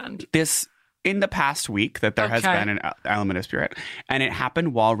this weekend? In the past week that there has been an element of spirit. And it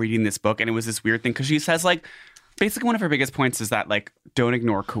happened while reading this book. And it was this weird thing because she says like, basically one of her biggest points is that like, don't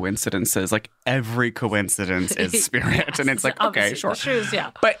ignore coincidences. Like every coincidence is spirit. Yes, and it's like, okay, sure. Shoes, yeah.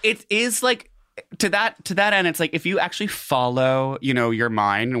 But it is like, to that end, it's like if you actually follow, you know, your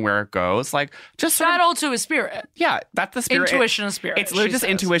mind and where it goes, like just sort that of, also is spirit. Yeah, that's the spirit. Intuition is spirit. It's literally just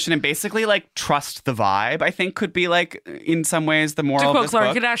intuition and basically like trust the vibe. I think could be like in some ways the moral of this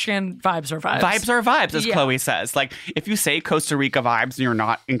Khloe book. Kardashian, vibes are vibes. Vibes are vibes, as Chloe says. Like if you say Costa Rica vibes and you're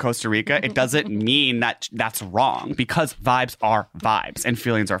not in Costa Rica, it doesn't mean that that's wrong because vibes are vibes and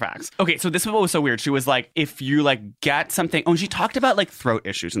feelings are facts. Okay, so this is what was so weird. She was like, if you like get something, and she talked about like throat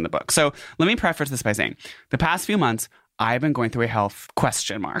issues in the book. So let me preface this by saying, the past few months, I've been going through a health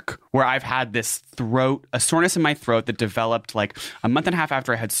question mark where I've had this a soreness in my throat that developed like a month and a half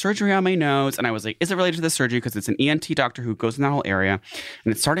after I had surgery on my nose. And I was like, is it related to the surgery? Because it's an ENT doctor who goes in that whole area.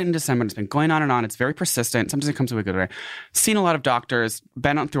 And it started in December. And it's been going on and on. It's very persistent. Sometimes it comes to a good way. Seen a lot of doctors,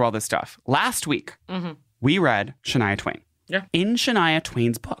 been through all this stuff. Last week, we read Shania Twain. Yeah. In Shania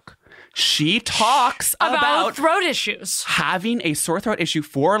Twain's book, she talks about throat issues. Having a sore throat issue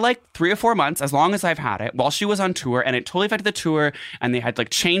for like 3 or 4 months, as long as I've had it, while she was on tour, and it totally affected the tour, and they had like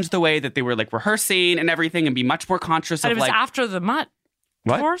changed the way that they were like rehearsing and everything, and be much more conscious And of it was like after the Mutt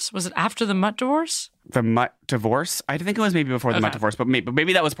divorce? Was it after the Mutt divorce? the Mutt divorce. I think it was maybe before the Mutt divorce, but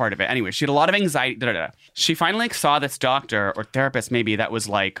maybe that was part of it. Anyway, she had a lot of anxiety. She finally saw this doctor or therapist maybe that was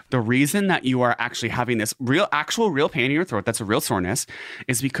like, the reason that you are actually having this real pain in your throat, that's a real soreness,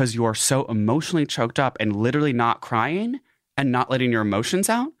 is because you are so emotionally choked up and literally not crying and not letting your emotions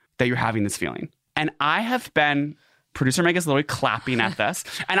out that you're having this feeling. And I have been... Producer Meg is literally clapping at this.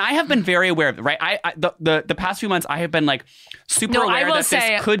 And I have been very aware of it, right? The past few months, I have been like super aware that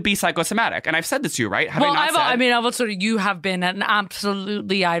this could be psychosomatic. And I've said this to you, right? I've also, you have been, and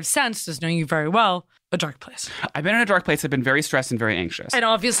absolutely I've sensed, as knowing you very well, a dark place. I've been in a dark place. I've been very stressed and very anxious. And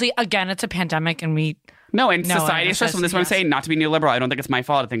obviously, again, it's a pandemic and society is stressful. And this is what I'm saying, not to be neoliberal. I don't think it's my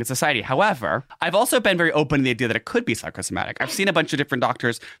fault. I think it's society. However, I've also been very open to the idea that it could be psychosomatic. I've seen a bunch of different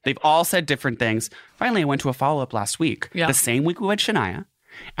doctors. They've all said different things. Finally, I went to a follow-up last week. Yeah. The same week we went to Shania.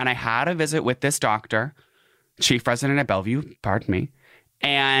 And I had a visit with this doctor, chief resident at Bellevue, pardon me.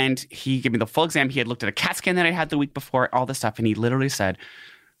 And he gave me the full exam. He had looked at a CAT scan that I had the week before, all this stuff. And he literally said,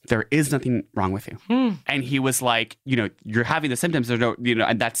 there is nothing wrong with you. And he was like, you're having the symptoms. There's no,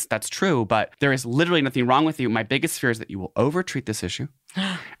 and that's true, but there is literally nothing wrong with you. My biggest fear is that you will overtreat this issue.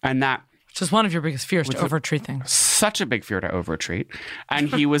 And that... Which is one of your biggest fears, to overtreat things. Such a big fear to overtreat. And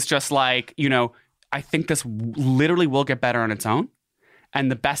he was just like, I think this literally will get better on its own. And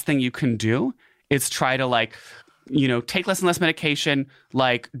the best thing you can do is try to take less and less medication,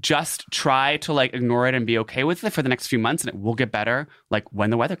 like just try to like ignore it and be okay with it for the next few months and it will get better, like when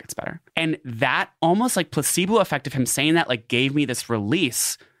the weather gets better. And that almost like placebo effect of him saying that like gave me this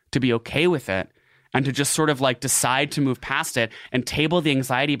release to be okay with it and to just sort of like decide to move past it and table the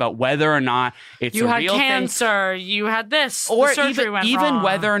anxiety about whether or not it's You a had real cancer, you had this, thing. Or the surgery went even wrong.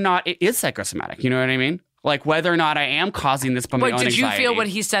 whether or not it is psychosomatic. You know what I mean? Like whether or not I am causing this by my Wait, own did you anxiety. feel when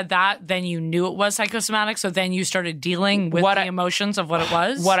he said that, then you knew it was psychosomatic, so then you started dealing with the emotions of what it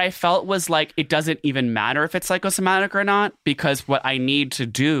was? What I felt was like it doesn't even matter if it's psychosomatic or not, because what I need to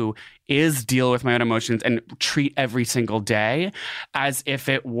do is deal with my own emotions and treat every single day as if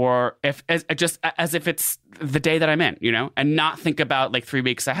it were as if it's the day that I'm in, and not think about like 3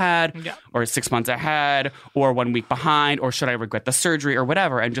 weeks ahead or 6 months ahead or 1 week behind or should I regret the surgery or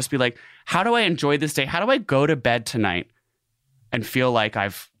whatever, and just be like, how do I enjoy this day? How do I go to bed tonight and feel like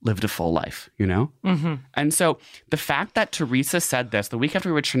I've lived a full life, Mm-hmm. And so the fact that Teresa said this the week after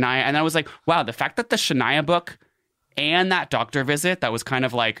we read Shania, and I was like, wow, the fact that the Shania book and that doctor visit that was kind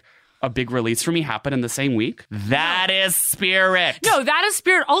of like a big release for me happened in the same week. That is spirit. No, that is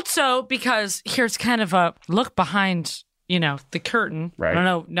spirit also, because here's kind of a look behind, the curtain. Right. I don't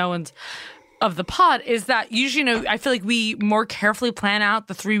know, no one's of the pod, is that usually, I feel like we more carefully plan out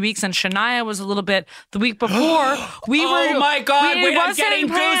the 3 weeks, and Shania was a little bit the week before. Oh my God, wait, I'm getting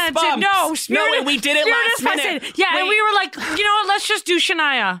goosebumps. No, Spirit, and we did it last minute. Yeah, Wait. and we were like, you know what, let's just do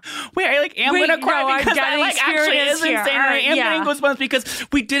Shania. Wait, I am Wait, gonna cry no, I'm because that getting like Spirit actually is is here. insane. All I right, am yeah. getting goosebumps because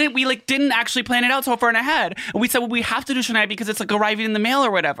we didn't actually plan it out so far in ahead. And we said, well, we have to do Shania because it's like arriving in the mail or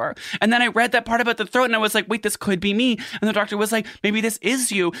whatever. And then I read that part about the throat and I was like, wait, this could be me. And the doctor was like, maybe this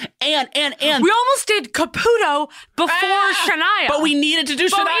is you. And We almost did Caputo before Shania. But we needed to do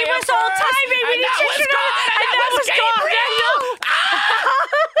Shania But we were so first, timing. We and needed that to was Shania. gone, And that was Gabriel.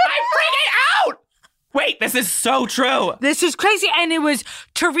 I'm freaking out. Wait, this is so true. This is crazy. And it was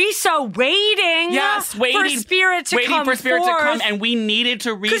Teresa waiting for Spirit to come forth. And we needed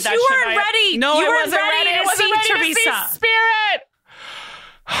to read that. Because you weren't ready. No, you I weren't wasn't ready ready. I to wasn't see ready Teresa. to see Spirit.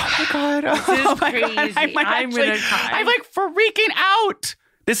 Oh my God. This is Oh my crazy. God. I'm gonna cry. I'm like freaking out.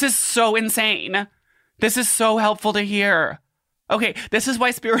 This is so insane. This is so helpful to hear. Okay, this is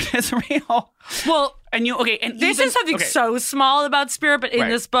why Spirit is real. Well, and this is something so small about Spirit, but in Right.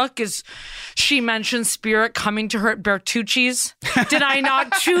 this book is she mentions Spirit coming to her at Bertucci's. Did I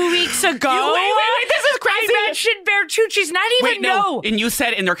not 2 weeks ago? Wait, this is crazy. I mentioned Bertucci's, not even know. And you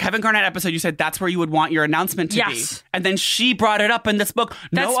said in their Kevin Garnett episode, you said that's where you would want your announcement to Yes. be. And then she brought it up in this book.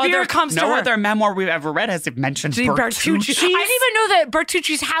 That Spirit comes to her. No other memoir we've ever read has mentioned Bertucci's. I didn't even know that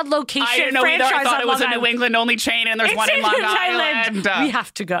Bertucci's had location. I didn't know either. I franchise thought on it was Long a New Island. England only chain, and there's It's one in Long Long Island. We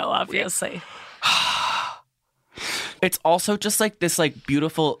have to go, obviously. It's also just like this like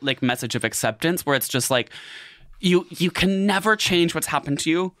beautiful like message of acceptance where it's just like you can never change what's happened to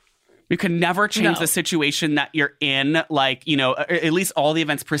you. You can never change the situation that you're in, like, at least all the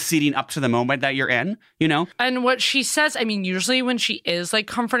events preceding up to the moment that you're in, And what she says, I mean, usually when she is like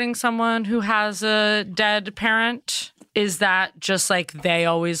comforting someone who has a dead parent, is that just like they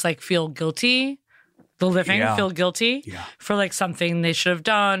always like feel guilty. The living feel guilty for like something they should have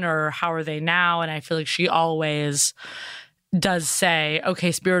done or how are they now? And I feel like she always does say,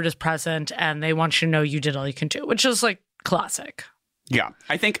 okay, Spirit is present and they want you to know you did all you can do, which is like classic. Yeah.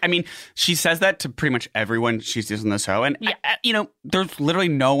 I mean, she says that to pretty much everyone she sees on the show. And, there's literally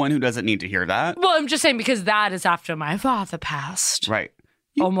no one who doesn't need to hear that. Well, I'm just saying because that is after my father passed. Right.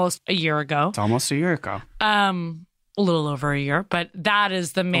 Almost a year ago. It's almost a year ago. A little over a year, but that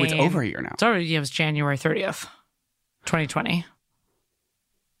is the main. Oh, it's over a year now. It's already, it was January 30th, 2020.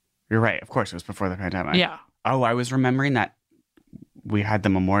 You're right. Of course, it was before the pandemic. Yeah. Oh, I was remembering that we had the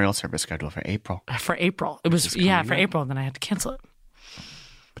memorial service scheduled for April. For April. It was, for April, and then I had to cancel it.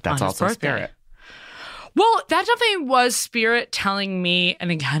 But that's on his also birthday. Spirit. Well, that definitely was Spirit telling me,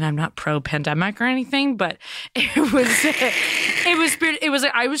 and again, I'm not pro-pandemic or anything, but it was Spirit. It was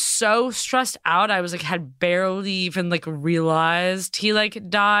like I was so stressed out. I was like had barely even like realized he like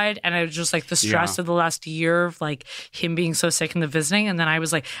died, and I was just like the stress of the last year of like him being so sick and the visiting, and then I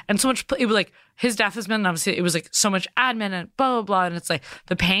was like, and so much. It was like his death has been, obviously, it was like so much admin and blah blah blah, and it's like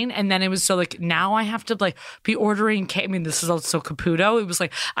the pain, and then it was so like now I have to like be ordering. I mean, this is also Caputo. It was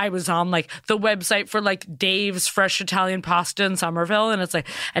like I was on like the website for like Dave's Fresh Italian Pasta in Somerville, and it's like,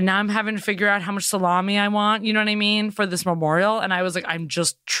 and now I'm having to figure out how much salami I want. You know what I mean, for this memorial, and I was like, I'm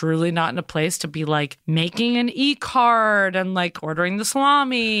just truly not in a place to be like making an e-card and like ordering the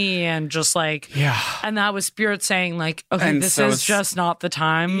salami and just like and that was Spirit saying like, okay, And this so is just not the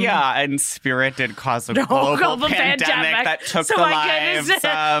time. Yeah, and Spirit Spirit did cause a global pandemic that took so the my lives goodness,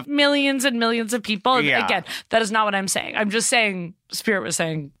 of millions and millions of people. Yeah. Again, that is not what I'm saying. I'm just saying Spirit was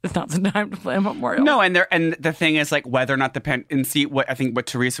saying it's not the time to play a memorial. No, and the thing is, like, whether or not what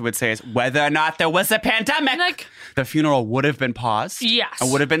Teresa would say is whether or not there was a pandemic, Like, the funeral would have been paused. Yes. And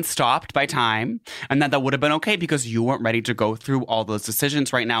would have been stopped by time, and that would have been okay because you weren't ready to go through all those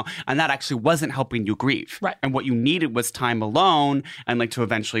decisions right now, and that actually wasn't helping you grieve. Right. And what you needed was time alone, and like to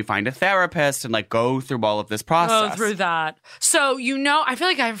eventually find a therapist and like go through all of this process. go through that. So, I feel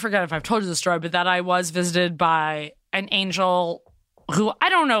like I forgot if I've told you the story, but that I was visited by an angel who I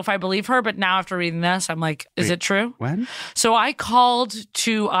don't know if I believe her, but now after reading this, I'm like, is it true? When? So I called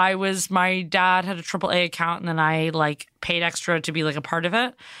my dad had a AAA account and then I like paid extra to be like a part of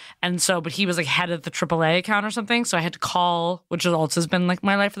it. And so, but he was like head of the AAA account or something. So I had to call, which also has been like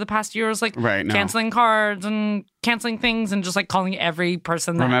my life for the past year, is like canceling cards and canceling things and just like calling every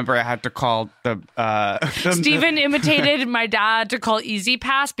person. Remember, I had to call the Steven imitated my dad to call Easy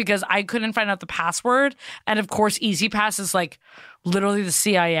Pass because I couldn't find out the password. And of course, Easy Pass is like literally the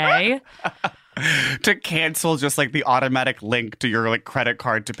CIA. to cancel just like the automatic link to your like credit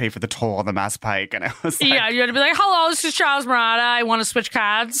card to pay for the toll on the Mass Pike. And I was like, yeah, you had to be like, hello, this is Charles Murata. I want to switch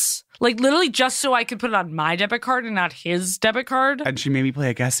cards. Like literally just so I could put it on my debit card and not his debit card. And she made me play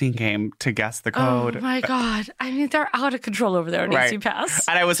a guessing game to guess the code. Oh my God. I mean, they're out of control over there on Easy Pass.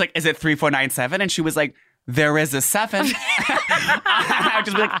 And I was like, is it 3497? And she was like, there is a 7. And I would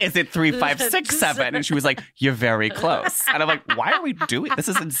just be like, is it 3567? And she was like, you're very close. And I'm like, why are we doing this?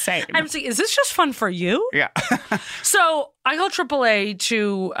 Is insane. I'm like, is this just fun for you? Yeah. So I called AAA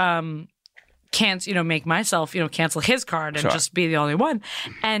to make myself, cancel his card and just be the only one.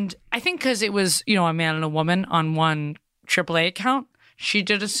 And I think because it was, a man and a woman on one AAA account, she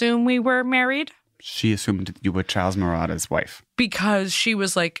did assume we were married. She assumed you were Charles Murata's wife. Because she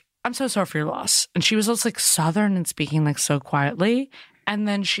was like, I'm so sorry for your loss. And she was also like Southern and speaking like so quietly. And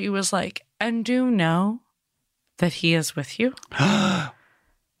then she was like, and do know that he is with you.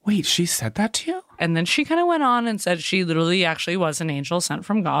 Wait, she said that to you? And then she kind of went on and said she literally actually was an angel sent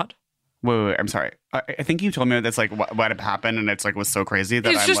from God. Wait, I'm sorry. I think you told me that's like what had happened, and it's like was so crazy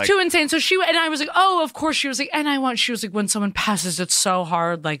that it's just too insane. So I was like, oh, of course. She was like, she was like, when someone passes, it's so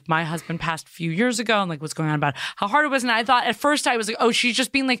hard. Like my husband passed a few years ago, and like what's going on about how hard it was. And I thought at first I was like, oh, she's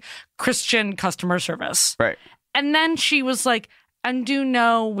just being like Christian customer service, right? And then she was like, and do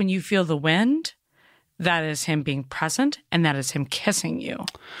know when you feel the wind, that is him being present, and that is him kissing you.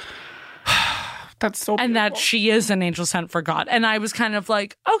 That's so beautiful. And that she is an angel sent for God. And I was kind of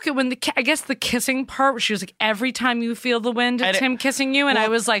like, okay, when I guess the kissing part, she was like, every time you feel the wind, it's him kissing you. And I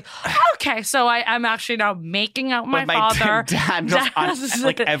was like, okay, so I'm actually now making out my father. Dad goes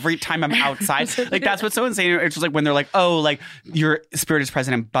like every time I'm outside. Like that's what's so insane. It's just like when they're like, oh, like your spirit is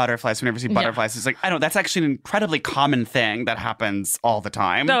present in butterflies. We never see butterflies. It's like, I don't, that's actually an incredibly common thing that happens all the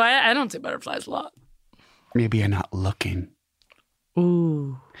time. No, I don't see butterflies a lot. Maybe you're not looking.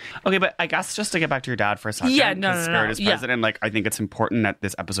 Ooh. Okay, but I guess just to get back to your dad for a second. Yeah, no. Spirit is present. And like, I think it's important that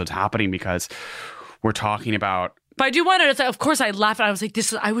this episode's happening because we're talking about. But I do wonder, it's like, of course I laughed. I was like,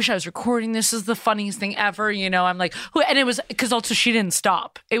 I wish I was recording. This is the funniest thing ever. I'm like, and it was because also she didn't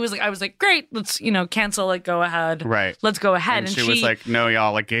stop. It was like, I was like, great, let's, cancel, like, go ahead. Right. Let's go ahead. And she was like, no,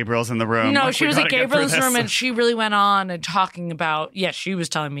 y'all, like Gabriel's in the room. No, like, she was like, Gabriel's in the room. And she really went on and talking about, she was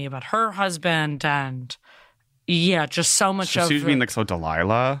telling me about her husband and just so much of it. She was being like so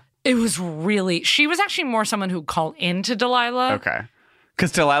Delilah. It was really, she was actually more someone who called into Delilah. Okay.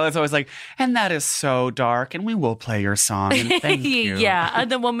 Because Delilah's always like, and that is so dark, and we will play your song, and thank you. Yeah,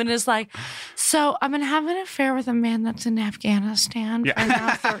 and the woman is like, so I've been having an affair with a man that's in Afghanistan for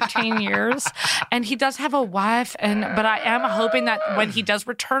now 13 years, and he does have a wife, but I am hoping that when he does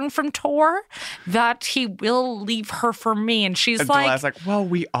return from tour, that he will leave her for me. And she's like, Delilah's like, well,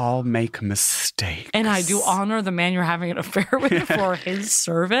 we all make mistakes. And I do honor the man you're having an affair with for his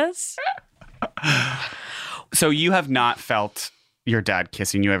service. So you have not felt your dad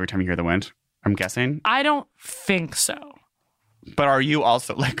kissing you every time you hear the wind, I'm guessing? I don't think so. But are you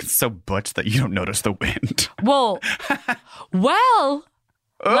also like so butch that you don't notice the wind? Well, last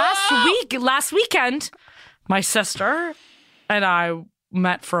weekend, my sister and I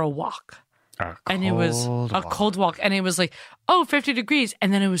met for a walk. And it was a cold walk. And it was like, 50 degrees.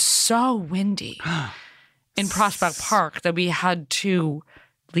 And then it was so windy in Prospect Park that we had to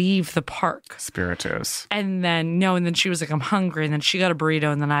leave the park. Spiritus. And then she was like, I'm hungry. And then she got a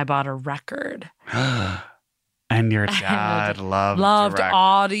burrito and then I bought a record. And your dad loved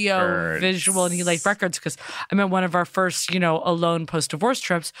audio, visual, and he liked records because I mean, one of our first, alone post-divorce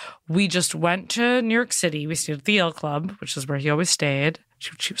trips, we just went to New York City. We stayed at the Yale Club, which is where he always stayed.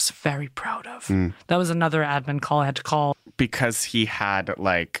 she was very proud of. That was another admin call I had to call. Because he had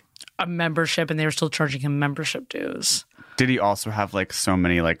like a membership and they were still charging him membership dues. Did he also have like so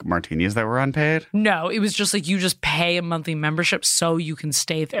many like martinis that were unpaid? No, it was just like you just pay a monthly membership so you can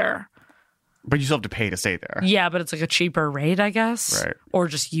stay there. But you still have to pay to stay there. Yeah, but it's like a cheaper rate, I guess. Right. Or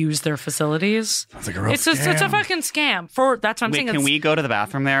just use their facilities. Sounds like a real It's a fucking scam. That's what I'm saying. Can we go to the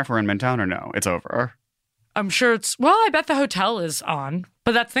bathroom there if we're in Midtown or no? It's over. I'm sure it's, well, I bet the hotel is on.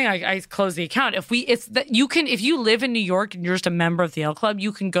 But that's the thing, I closed the account. If you live in New York and you're just a member of the Yale Club,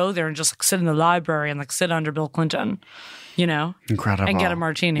 you can go there and just like sit in the library and like sit under Bill Clinton, you know? Incredible. And get a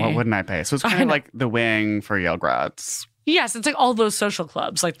martini. What wouldn't I pay? So it's kind of like the wing for Yale grads. Yes, it's like all those social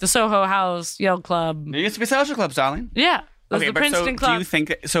clubs, like the Soho House, Yale Club. There used to be social clubs, darling. Yeah. Okay, the but Princeton so Club. do you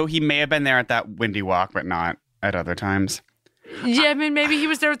think, so he may have been there at that Windy Walk, but not at other times? Yeah, I mean, maybe he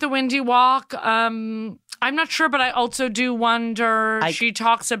was there at the Windy Walk. I'm not sure, but I also do wonder. She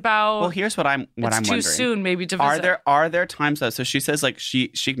talks about. Well, here's what I'm wondering. It's too soon, maybe, to visit. Are there times though? So she says like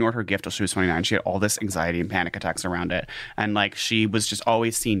she ignored her gift till she was 29. She had all this anxiety and panic attacks around it, and like she was just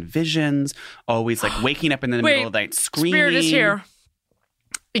always seeing visions, always like waking up in the middle of the night screaming. Spirit is here.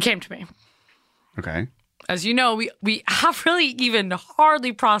 It came to me. Okay. As you know, we have really even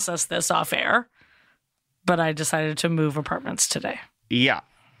hardly processed this off air, but I decided to move apartments today. Yeah,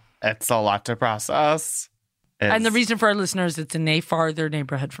 it's a lot to process. And the reason for our listeners, it's in a farther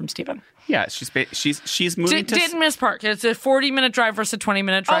neighborhood from Stephen. Yeah, she's moving to Didn't miss Park. It's a 40-minute drive versus a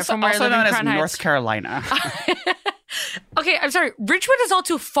 20-minute drive from where I live in Crown Heights. North Carolina. Okay, I'm sorry. Ridgewood is all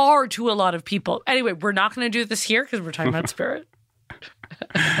too far to a lot of people. Anyway, we're not going to do this here because we're talking about Spirit.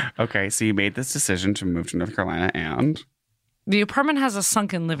 Okay, so you made this decision to move to North Carolina, and the apartment has a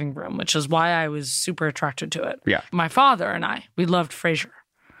sunken living room, which is why I was super attracted to it. Yeah. My father and I, we loved Frasier.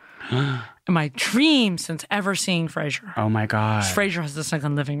 And my dream since ever seeing Frasier. Oh my God. Frasier has the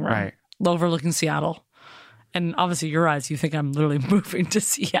sunken living room. Right. Overlooking Seattle. And obviously your eyes, you think I'm literally moving to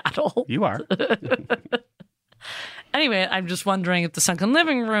Seattle. You are. Anyway, I'm just wondering if the sunken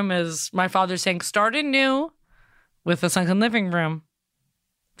living room is my father saying started new with the sunken living room,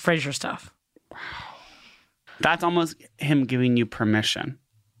 Frasier stuff. Wow. That's almost him giving you permission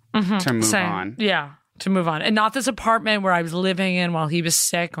to move on. Yeah, to move on. And not this apartment where I was living in while he was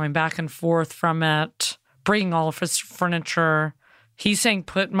sick, going back and forth from it, bringing all of his furniture. He's saying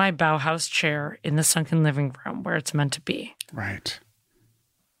put my Bauhaus chair in the sunken living room where it's meant to be. Right.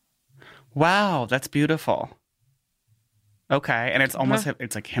 Wow, that's beautiful. Okay, and it's almost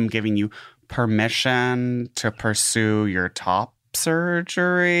it's like him giving you permission to pursue your top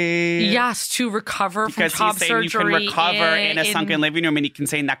surgery. Yes, to recover because from top he's saying surgery. You can recover in a sunken living room, and he can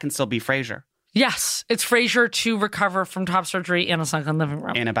say that can still be Frasier. Yes, it's Frasier to recover from top surgery in a sunken living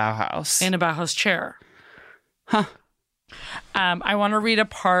room. In a Bauhaus. In a Bauhaus chair. Huh. I want to read a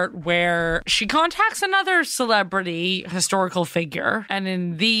part where she contacts another celebrity historical figure, and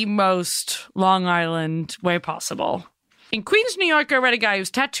in the most Long Island way possible. In Queens, New York, I read a guy who's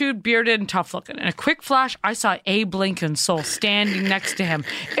tattooed, bearded, and tough looking. In a quick flash, I saw Abe Lincoln's soul standing next to him.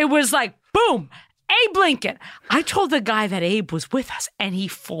 It was like, boom, Abe Lincoln. I told the guy that Abe was with us, and he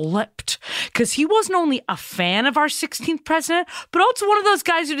flipped. Because he wasn't only a fan of our 16th president, but also one of those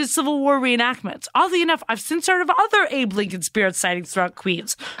guys who did Civil War reenactments. Oddly enough, I've since heard of other Abe Lincoln spirit sightings throughout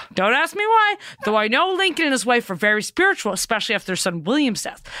Queens. Don't ask me why, though I know Lincoln and his wife were very spiritual, especially after their son William's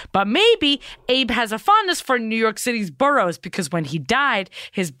death. But maybe Abe has a fondness for New York City's boroughs, because when he died,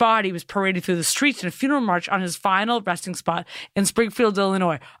 his body was paraded through the streets in a funeral march on his final resting spot in Springfield,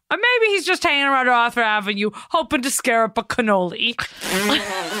 Illinois. Or maybe he's just hanging around Arthur Avenue, hoping to scare up a cannoli.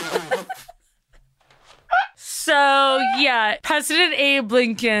 So, yeah, President Abe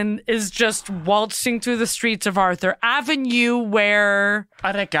Lincoln is just waltzing through the streets of Arthur Avenue where...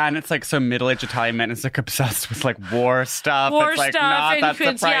 And again, it's like some middle-aged Italian man is like obsessed with like war stuff. War it's like stuff. not And that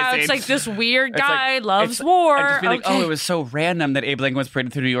surprising. Yeah, it's like this weird It's guy like- loves it's- war. I just feel like, Okay. oh, it was so random that Abe Lincoln was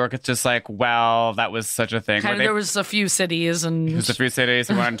paraded through New York. It's just like, well, that was such a thing. Kind of, there was a few cities and... There's a few cities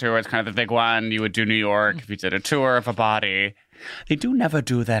he went to. It's kind of the big one. You would do New York if you did a tour of a body. They do never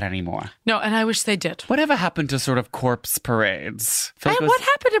do that anymore. No, and I wish they did. Whatever happened to sort of corpse parades? And what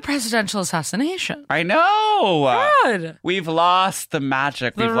happened to presidential assassination? I know. Good. We've lost the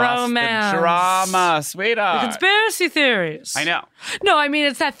magic. The We've lost romance. the drama, sweetheart. The conspiracy theories. I know. No, I mean,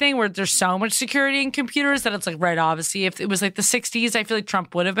 it's that thing where there's so much security in computers that it's like, right, obviously, if it was like the 60s, I feel like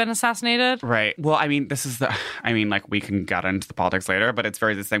Trump would have been assassinated. Right. Well, I mean, like we can get into the politics later, but it's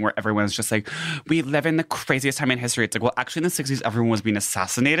very this thing where everyone's just like, we live in the craziest time in history. It's like, well, actually in the 60s, 60s, everyone was being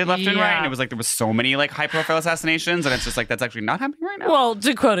assassinated left and right. Yeah. And it was like there was so many like high-profile assassinations. And it's just like, that's actually not happening right now. Well,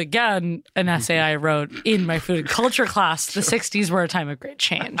 to quote again an essay I wrote in my food and culture class, the 60s were a time of great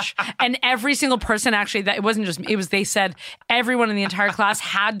change. And every single person actually, that it wasn't just me, it was, they said everyone in the entire class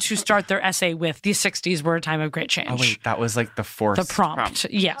had to start their essay with the 60s were a time of great change. Oh, wait, that was like the fourth The prompt.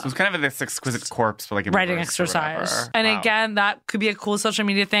 Yeah. So it was kind of this exquisite corpse, but like in Writing reverse or exercise. whatever. And Wow. again, that could be a cool social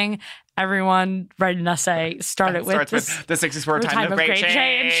media thing. Everyone write an essay, start it with Starts this. with the 60s were a time of great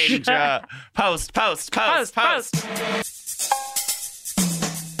change. Post.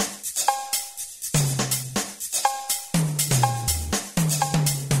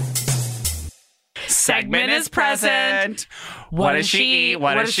 Segment is present. What does she eat?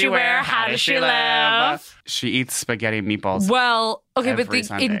 What does she wear? How does she live? She eats spaghetti meatballs. Well, okay, but Every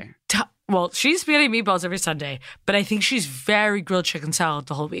Sunday. well, she's spaghetti meatballs every Sunday, but I think she's very grilled chicken salad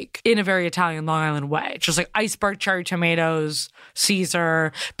the whole week in a very Italian Long Island way. Just like iceberg cherry tomatoes,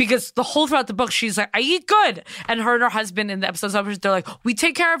 Caesar. Because the whole throughout the book, she's like, I eat good. And her husband in the episodes, they're like, we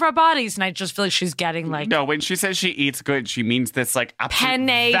take care of our bodies. And I just feel like she's getting like No, when she says she eats good, she means this like absolute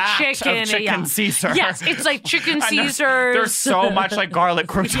penne vat chicken. of chicken yeah. Caesar. Yes, it's like chicken And Caesars. There's so much like garlic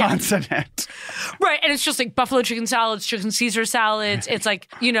croutons in it. Right, and it's just like buffalo chicken salads, chicken Caesar salads. It's like,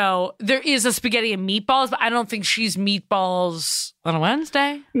 you know, there is a spaghetti and meatballs, but I don't think she's meatballs on a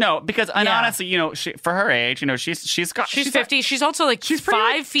Wednesday. No, because and Yeah. honestly, you know, for her age, you know, she's 50. She's also like She's pretty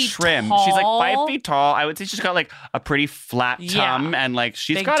 5 like, feet trim. tall. She's like 5 feet tall. I would say she's got like a pretty flat tum, Yeah. and like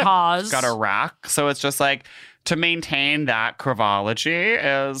she's Big got taws. a rack. So it's just like to maintain that curvology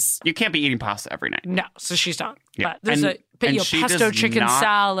is you can't be eating pasta every night. No, so she's not. Yeah. But there's And you know, she pesto does chicken not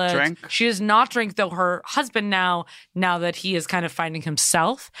salad. drink? She does not drink, though her husband now that he is kind of finding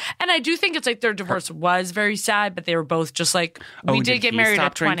himself. And I do think it's like their divorce was very sad, but they were both just like, we did get he married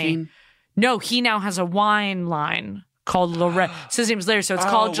stop at 20. drinking? No, he now has a wine line called Lorette. So his name's Larry. So it's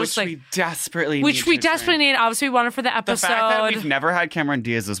called just which like we desperately which need we to desperately drink. need. Obviously, we wanted for the The episode. fact that we've never had Cameron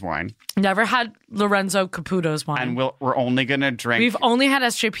Diaz's wine, Never had Lorenzo Caputo's wine. and we're only gonna drink. We've only had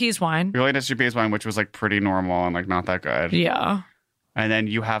SJP's wine. we only had SGP's wine, which was like pretty normal and like not that good. Yeah. And then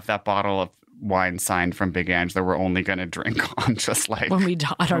you have that bottle of wine signed from Big Ange that we're only gonna drink on just like When we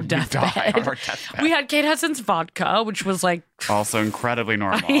died on our when we die deathbed. on our deathbed. We had Kate Hudson's vodka, which was like, Also incredibly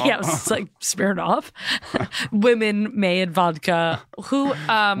normal. yeah, it was like Smirnoff. Women made vodka.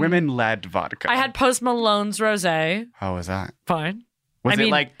 Women-led vodka. I had Post Malone's rosé. How was that? Fine. Was I it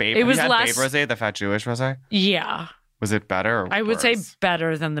mean, like Babe? it was you had less- Babe Rosé, the fat Jewish rosé? Yeah. Was it better? Or I would say worse?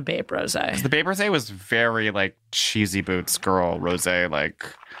 better than the Babe rosé. The Babe Rosé was very like cheesy boots girl rosé, like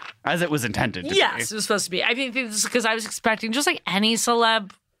as it was intended to Yes, be. it was supposed to be. I think this is because I was expecting just like any celeb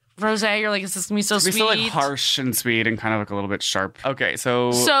rosé. You're like, is this gonna be so It's sweet? still like harsh and sweet and kind of like a little bit sharp. Okay,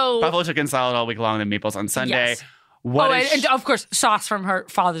 so buffalo chicken salad all week long, then meatballs on Sunday. Yes. What oh, is and of course, sauce from her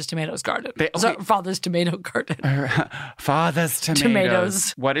father's tomatoes garden. Father's tomato garden. Father's tomatoes.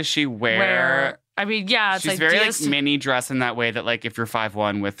 Tomatoes. What does she wear? Where I mean, yeah, it's She's like very DS like mini dress in that way that like if you're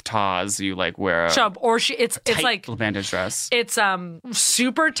 5'1" with Taz, you like wear a chub, or it's tight like bandage dress. it's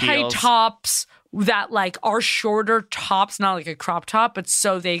super tight Heels. tops that like are shorter tops, not like a crop top, but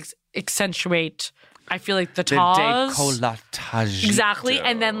so they accentuate. I feel like the taw's. Décolletage. Exactly.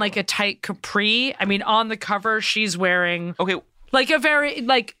 And then like a tight capri. I mean, on the cover, she's wearing Okay, like a very,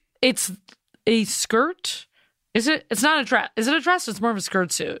 like, it's a skirt. Is it? It's not a dress. Is it a dress? It's more of a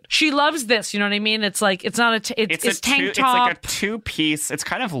skirt suit. She loves this. You know what I mean? It's like, it's not a, it's a tank two, top. It's like a two-piece. It's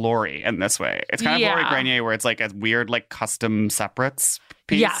kind of Lori in this way. It's kind of Yeah. Lori Grenier where it's like a weird like custom separates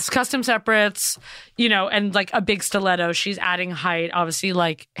piece. Yes, custom separates, you know, and like a big stiletto. She's adding height, obviously,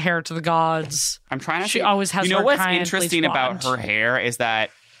 like hair to the gods. I'm trying to She see- always has You know her what's kind interesting bleach about blonde. her hair is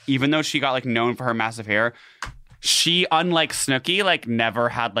that even though she got like known for her massive hair, she, unlike Snooki, like never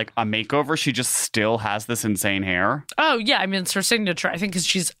had like a makeover. She just still has this insane hair. Oh, yeah. I mean, it's her signature. I think because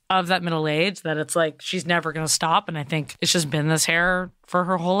she's of that middle age that it's like she's never going to stop. And I think it's just been this hair for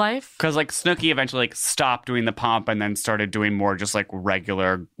her whole life. Because like Snooki eventually like stopped doing the pomp and then started doing more just like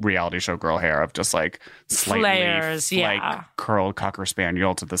regular reality show girl hair of just like slightly Flares, yeah. like curled cocker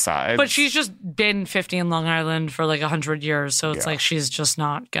spaniel to the side. But she's just been 50 in Long Island for like 100 years. So it's Yeah. like she's just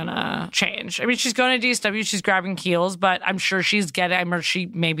not going to change. I mean, she's going to DSW. She's grabbing heels, but I'm sure she's getting, I'm sure she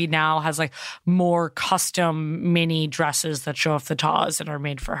maybe now has like more custom mini dresses that show off the taws and are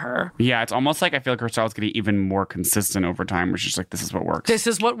made for her. Yeah, it's almost like I feel like her style's getting even more consistent over time, where she's like, this is what works. This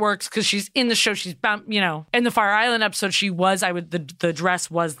is what works because she's in the show. She's bound, you know, in the Fire Island episode, the dress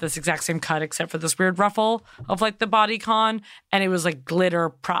was this exact same cut except for this weird ruffle of like the bodycon, and it was like glitter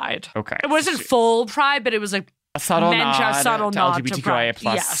pride. Okay. It wasn't full pride, but it was like A subtle nod subtle to nod to LGBTQIA pride.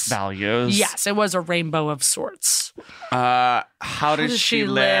 plus Yes. values. Yes, it was a rainbow of sorts. How does she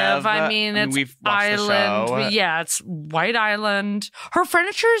live? I mean, it's we've watched the island. show. Yeah, it's White Island. Her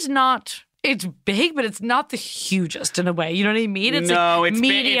furniture is not. It's big, but it's not the hugest in a way. You know what I mean? It's no, like it's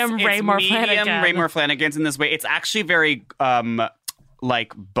medium it's Raymore medium Flanagan. Raymore Flanagan's in this way. It's actually very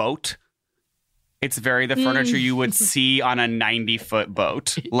like boat. It's very the furniture you would see on a 90-foot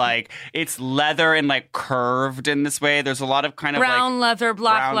boat. Like, it's leather and, like, curved in this way. There's a lot of kind of, brown like... leather,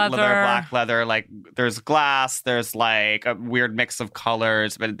 black leather. black leather. Like, there's glass. There's, like, a weird mix of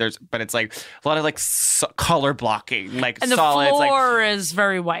colors. But it's, like, a lot of, like, color blocking. Like, And the solids. floor is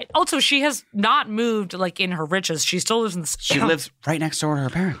very white. Also, she has not moved, like, in her riches. She still lives in the... She lives right next door to her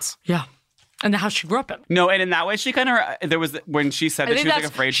parents. Yeah. And the house she grew up in. No, and in that way, she kind of... There was... When she said that she was, like,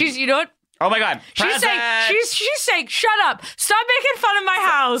 afraid... You know what? Oh my God! She's saying, shut up! Stop making fun of my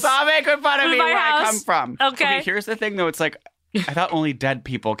house. Stop making fun of me where I come from. Okay. Here's the thing, though. It's like I thought only dead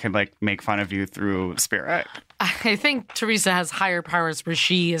people can like make fun of you through spirit. I think Teresa has higher powers where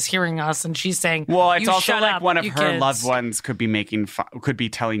she is hearing us and she's saying, well, it's you also shut like up, one of you her kids. loved ones could be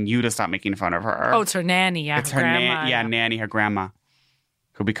telling you to stop making fun of her. Oh, it's her nanny. Yeah, it's her grandma. nanny, her grandma,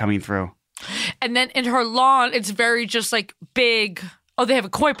 who'll be coming through. And then in her lawn, it's very just like big. Oh, they have a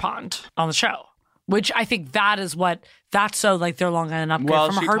koi pond on the show. Which I think that's so like they're Long Island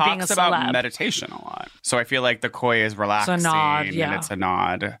upgrade from her being a celeb. She talks about meditation a lot. So I feel like the koi is relaxing. It's a nod, yeah. And it's a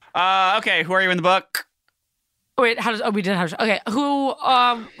nod. Okay, who are you in the book? Wait, okay. Who,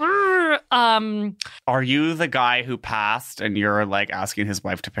 Are you the guy who passed and you're like asking his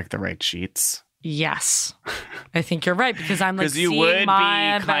wife to pick the right sheets? Yes. I think you're right because I'm like 'Cause you seeing would be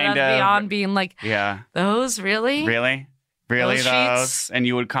Maya and kind Beth of- Beyond being like, Yeah. those really? Really Those those? sheets? And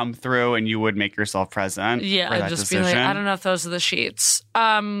you would come through and you would make yourself present Yeah, for that I'd just decision? be like, I don't know if those are the sheets.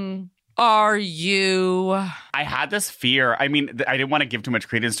 Are you? I had this fear. I mean, I didn't want to give too much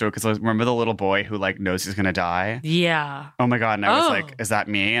credence to it because I remember the little boy who like knows he's going to die. Yeah. Oh my God. And I was Oh. like, is that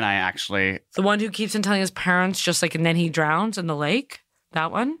me? And I actually... The one who keeps on telling his parents just like, and then he drowns in the lake? That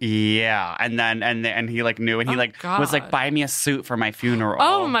one? Yeah. And then, and he like knew and he Oh, like was like, God. buy me a suit for my funeral.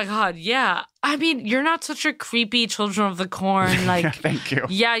 Oh my God, yeah. I mean, you're not such a creepy Children of the Corn. Like, Thank you.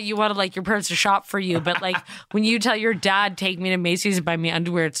 yeah, you want to like your parents to shop for you, but like when you tell your dad, take me to Macy's and buy me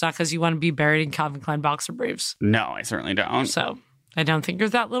underwear, it's not because you want to be buried in Calvin Klein boxer briefs. No, I certainly don't. So I don't think you're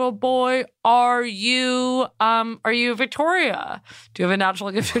that little boy. Are you Victoria? Do you have a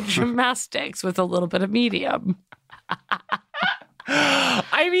natural gift for gymnastics with a little bit of medium?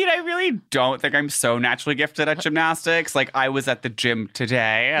 I mean, I really don't think I'm so naturally gifted at gymnastics. Like, I was at the gym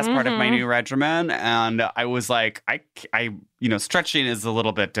today as part of my new regimen, and I was like, I, stretching is a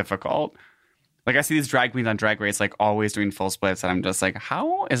little bit difficult. Like, I see these drag queens on Drag Race, like, always doing full splits, and I'm just like,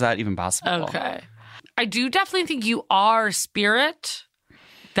 how is that even possible? Okay. I do definitely think you are a spirit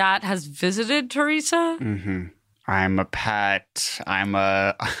that has visited Teresa. Mm-hmm. I'm a pet. I'm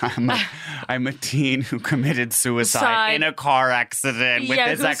a teen who committed suicide in a car accident with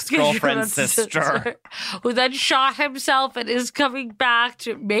his ex-girlfriend's sister. Who then shot himself and is coming back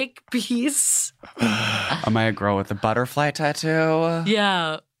to make peace. Am I a girl with a butterfly tattoo?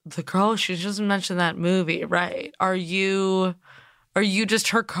 Yeah. The girl, she just mentioned that movie, right? Are you just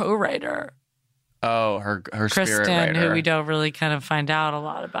her co-writer? Oh, her Kristen, spirit writer. who we don't really kind of find out a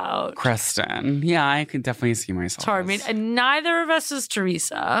lot about. Kristen. Yeah, I could definitely see myself. Sorry, I mean, and neither of us is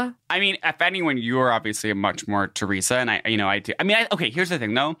Teresa. I mean, if anyone, you're obviously a much more Teresa, and I do. I mean, okay, here's the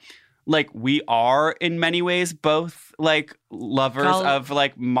thing, though. Like, we are in many ways both like lovers of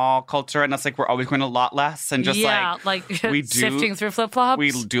like mall culture, and that's like we're always going a lot less and just like we do sifting through flip flops.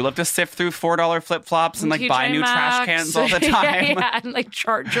 We do love to sift through $4 flip flops and like TJ buy new trash Maxx. cans all the time. yeah, and like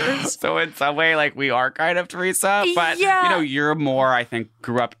chargers. So in some way, like we are kind of Teresa, but Yeah. you're more. I think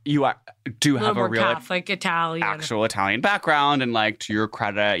do have a more real Catholic Italian, actual Italian background, and like to your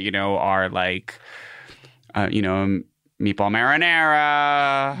credit, are like, meatball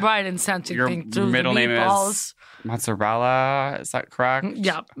marinara. right? And sensing Your things through middle the name meatballs. is mozzarella. Is that correct?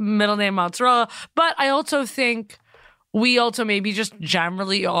 Yeah, middle name mozzarella. But I also think we also maybe just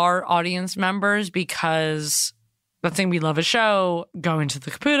generally are audience members because the thing we love a show, going to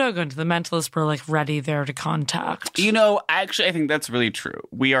the Caputo, going to the Mentalist, we're like ready there to contact. Actually, I think that's really true.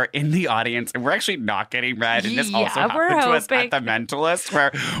 We are in the audience and we're actually not getting read. And this Yeah, also we're happened to us hoping. at the Mentalist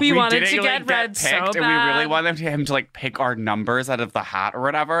where We wanted didn't to really get read so picked, and we really bad. wanted him to like pick our numbers out of the hat or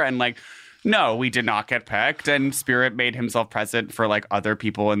whatever. And like, No, we did not get picked, and Spirit made himself present for like other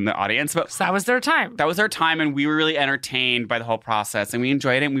people in the audience. But So that was their time. that was our time, and we were really entertained by the whole process, and we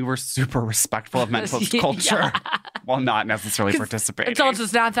enjoyed it, and we were super respectful of mental culture while not necessarily participating. It's also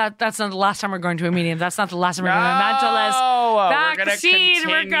not that's not the last time we're going to a medium. That's not the last time we're going to a mentalist. we're going to Vaccine,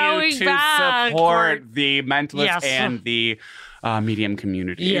 we're going to back. support the mentalists Yes. and the medium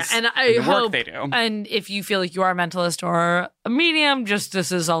communities. Yeah, and I the hope, work they do. And if you feel like you are a mentalist or a medium, just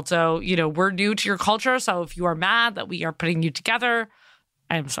this is also, we're new to your culture. So if you are mad that we are putting you together,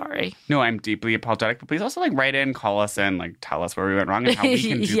 I'm sorry. No, I'm deeply apologetic, but please also write in, call us in, tell us where we went wrong and how we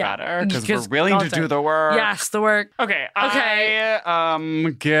can do better, because we're willing to do the work. Yes, the work. Okay.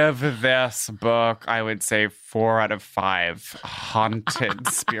 I give this book, I would say, 4 out of 5 haunted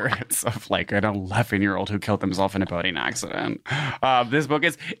spirits of an 11-year-old who killed himself in a boating accident. This book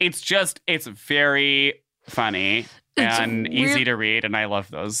it's very funny and easy to read, and I love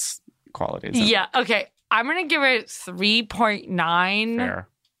those qualities. Yeah. Okay. I'm going to give it 3.9 Fair.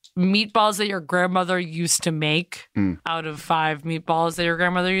 meatballs that your grandmother used to make out of 5 meatballs that your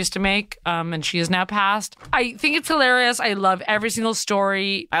grandmother used to make. And she has now passed. I think it's hilarious. I love every single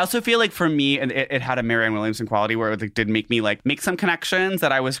story. I also feel like for me, it had a Marianne Williamson quality where it did make me make some connections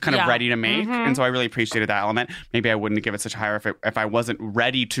that I was kind of ready to make. And so I really appreciated that element. Maybe I wouldn't give it such a higher if I wasn't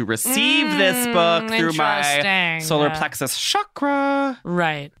ready to receive this book through my solar plexus chakra.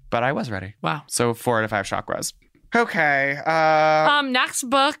 Right. But I was ready. Wow. So 4 out of 5 chakras. Okay. Next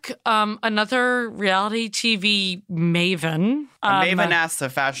book, another reality TV maven. A maveness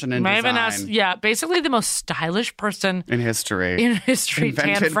of fashion and design. Yeah, basically the most stylish person in history. Tan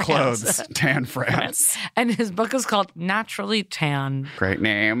Invented France. clothes. Tan France. And his book is called Naturally Tan. Great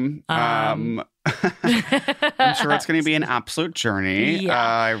name. I'm sure it's going to be an absolute journey. Yeah.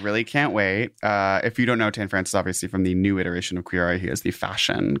 I really can't wait. If you don't know, Tan France is obviously from the new iteration of Queer Eye. He is the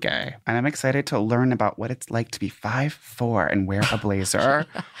fashion gay. And I'm excited to learn about what it's like to be 5'4" and wear a blazer.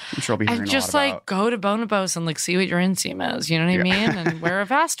 I'm sure we'll be hearing And a just lot about. go to Bonobos and see what your inseam is. You know what I mean? And wear a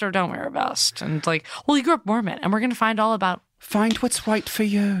vest or don't wear a vest. And you grew up Mormon, and we're going to find all about. Find what's right for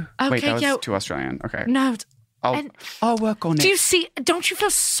you. Okay, Wait, that was too Australian. Okay. No. I'll work on it. Don't you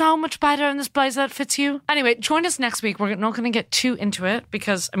feel so much better in this blazer that fits you? Anyway, join us next week. We're not going to get too into it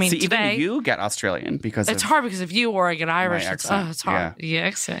because, today... even you get Australian because it's hard because of you, or I get Irish. My accent. It's hard. Yeah,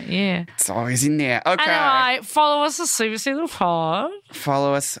 accent, yeah. It's always in there. Okay. Anyway, follow us at CBC The Pod.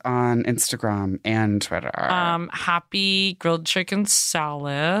 Follow us on Instagram and Twitter. Happy grilled chicken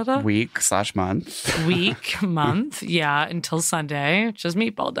salad. Week/month. Month. Yeah, until Sunday, which is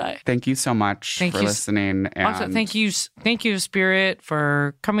meatball day. Thank you so much for listening. And also, thank you, Spirit,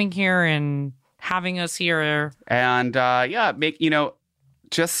 for coming here and having us here. And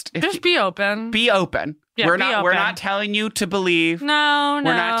just be open. Be open. Yeah, we're open. not telling you to believe. No.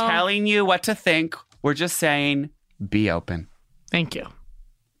 We're not telling you what to think. We're just saying be open. Thank you.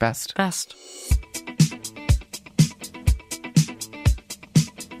 Best.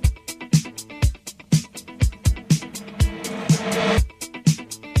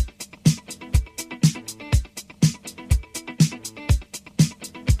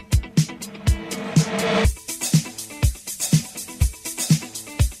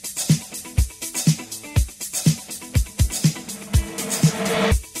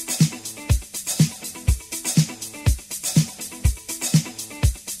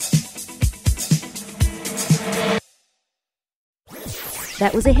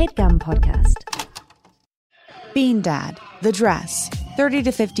 That was a HeadGum podcast. Bean Dad, The Dress, 30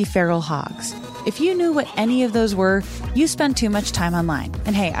 to 50 Feral Hogs. If you knew what any of those were, you spend too much time online.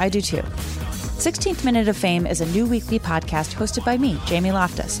 And hey, I do too. 16th Minute of Fame is a new weekly podcast hosted by me, Jamie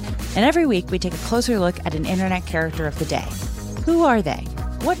Loftus. And every week we take a closer look at an internet character of the day. Who are they?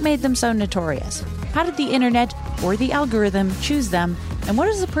 What made them so notorious? How did the internet or the algorithm choose them? And what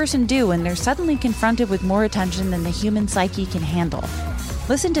does a person do when they're suddenly confronted with more attention than the human psyche can handle?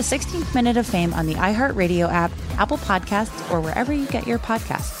 Listen to 16th Minute of Fame on the iHeartRadio app, Apple Podcasts, or wherever you get your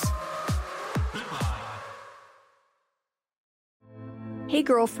podcasts. Hey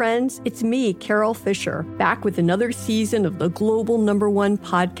girlfriends, it's me, Carol Fisher, back with another season of the global #1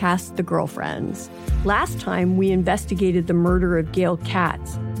 podcast, The Girlfriends. Last time, we investigated the murder of Gail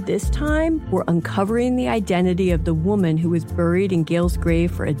Katz. This time, we're uncovering the identity of the woman who was buried in Gail's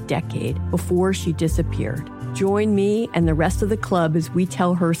grave for a decade before she disappeared. Join me and the rest of the club as we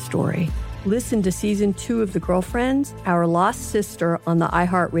tell her story. Listen to Season 2 of The Girlfriends, Our Lost Sister on the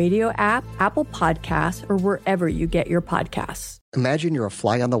iHeartRadio app, Apple Podcasts, or wherever you get your podcasts. Imagine you're a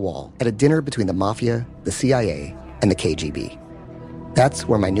fly on the wall at a dinner between the mafia, the CIA, and the KGB. That's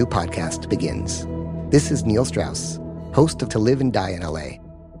where my new podcast begins. This is Neil Strauss, host of To Live and Die in LA,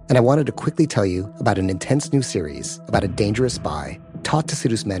 And I wanted to quickly tell you about an intense new series about a dangerous spy taught to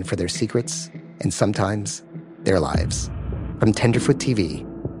seduce men for their secrets and sometimes their lives. From Tenderfoot TV,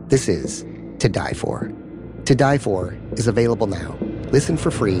 this is To Die For. To Die For is available now. Listen for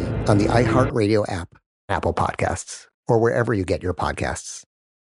free on the iHeartRadio app, Apple Podcasts, or wherever you get your podcasts.